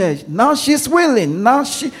told her. Now she's willing. Now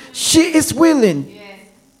she is willing.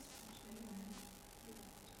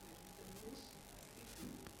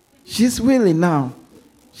 She's willing now.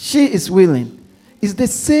 She is willing. It's the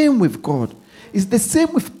same with God. It's the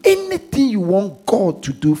same with anything you want God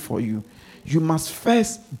to do for you. You must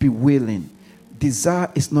first be willing. Desire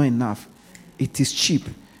is not enough. It is cheap.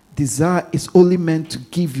 Desire is only meant to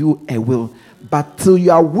give you a will. But till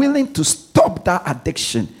you are willing to stop that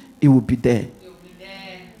addiction, it will be there.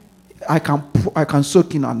 I can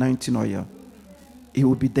soak in anointing oil. It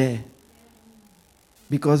will be there.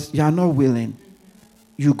 Because you are not willing.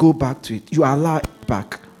 You go back to it. You allow it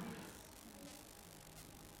back.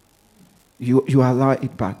 You allow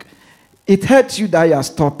it back. It hurts you that you are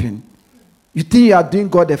stopping. You think you are doing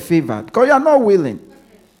God a favor because you are not willing.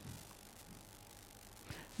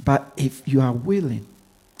 But if you are willing,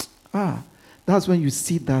 that's when you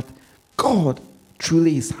see that God,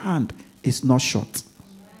 truly his hand is not short.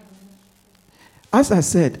 As I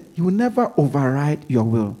said, he will never override your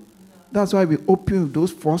will. That's why we open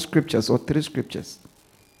those 4 scriptures or 3 scriptures.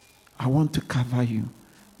 I want to cover you,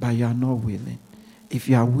 but you are not willing. If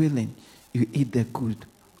you are willing, you eat the good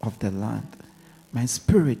of the land. My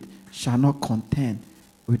spirit shall not contend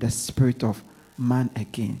with the spirit of man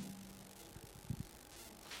again.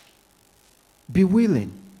 Be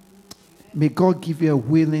willing. May God give you a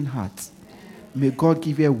willing heart. May God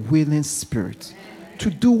give you a willing spirit to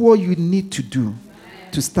do what you need to do,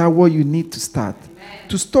 to start what you need to start,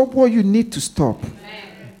 to stop what you need to stop,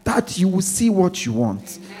 that you will see what you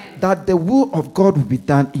want, that the will of God will be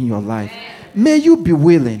done in your life. May you be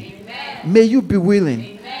willing. May you be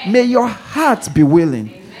willing. May your heart be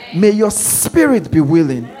willing. May your spirit be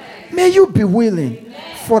willing. May you be willing.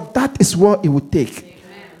 For that is what it will take.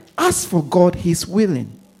 As for God, he's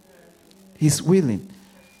willing. He's willing.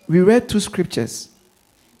 We read 2 scriptures.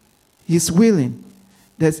 He's willing.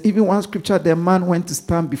 There's even one scripture, the man went to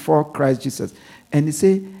stand before Christ Jesus. And he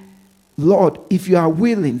said, Lord, if you are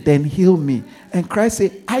willing, then heal me. And Christ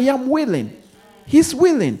said, I am willing. He's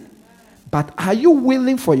willing. But are you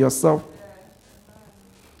willing for yourself?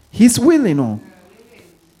 He's willing.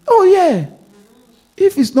 Oh yeah.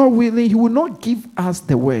 If he's not willing, he will not give us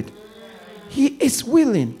the word. He is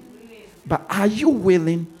willing. But are you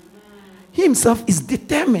willing? He himself is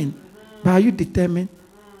determined. But are you determined?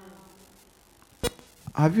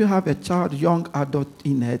 Have you have a child, young adult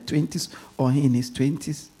in her 20s or in his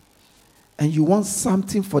 20s? And you want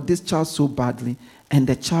something for this child so badly, and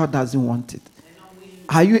the child doesn't want it.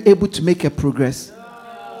 Are you able to make a progress?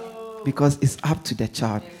 Because it's up to the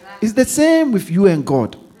child. It's the same with you and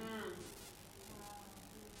God.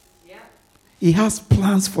 He has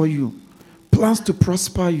plans for you. Plans to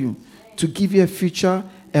prosper you. To give you a future,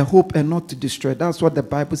 a hope, and not to destroy. That's what the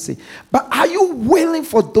Bible says. But are you willing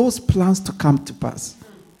for those plans to come to pass?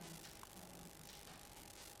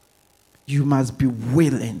 You must be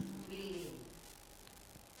willing.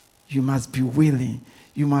 You must be willing.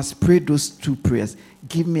 You must pray those two prayers.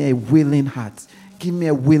 Give me a willing heart. Give me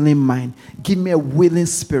a willing mind. Give me a willing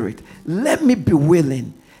spirit. Let me be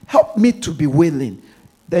willing. Help me to be willing.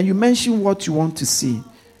 Then you mention what you want to see.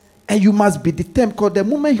 And you must be determined, because the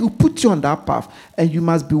moment He put you on that path, and you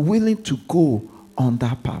must be willing to go on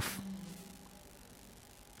that path.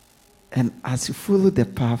 And as you follow the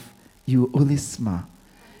path, you will only smile.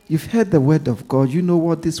 You've heard the word of God. You know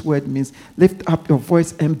what this word means. Lift up your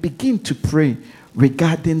voice and begin to pray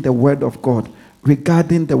regarding the word of God.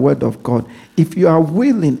 Regarding the word of God. If you are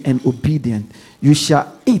willing and obedient, you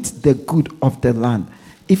shall eat the good of the land.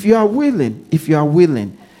 If you are willing,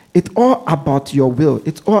 it's all about your will.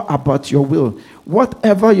 It's all about your will.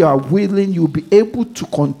 Whatever you are willing, you'll be able to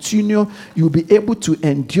continue. You'll be able to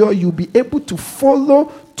endure. You'll be able to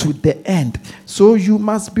follow to the end. So you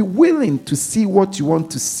must be willing to see what you want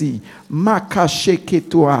to see.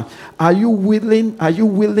 Are you willing? Are you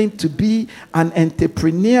willing to be an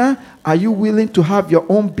entrepreneur? Are you willing to have your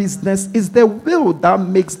own business? It's the will that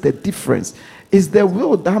makes the difference. It's the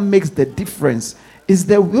will that makes the difference. It's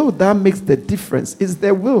the will that makes the difference. It's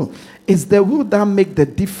the will. It's the will that makes the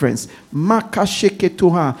difference. Because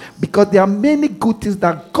there are many good things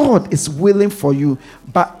that God is willing for you.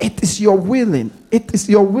 But it is your willing. It is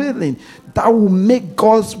your willing that will make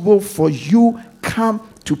God's will for you come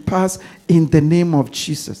to pass in the name of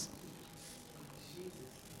Jesus.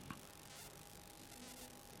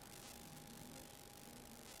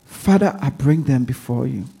 Father, I bring them before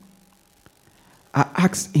you. I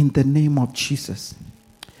ask in the name of Jesus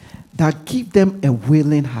that give them a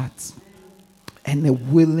willing heart and a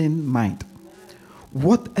willing mind.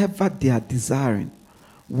 Whatever they are desiring,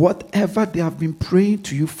 whatever they have been praying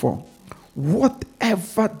to you for,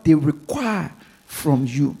 whatever they require from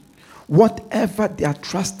you, whatever they are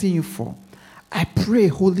trusting you for, I pray,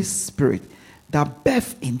 Holy Spirit, that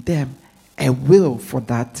birth in them a will for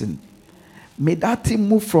that thing. May that thing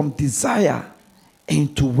move from desire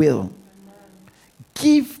into will.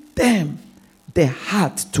 Give them the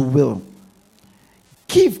heart to will.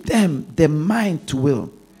 Give them the mind to will.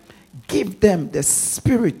 Give them the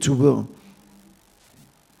spirit to will.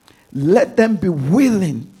 Let them be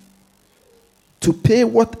willing to pay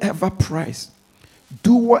whatever price.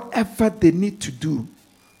 Do whatever they need to do.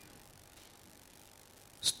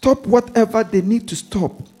 Stop whatever they need to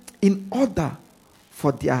stop in order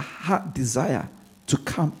for their heart desire to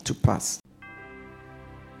come to pass.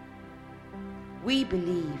 We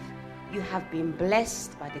believe you have been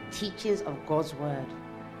blessed by the teachings of God's Word.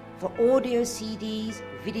 For audio CDs,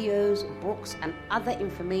 videos, books, and other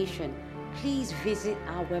information, please visit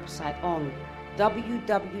our website on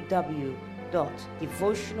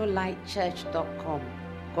www.devotionallightchurch.com.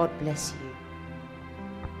 God bless you.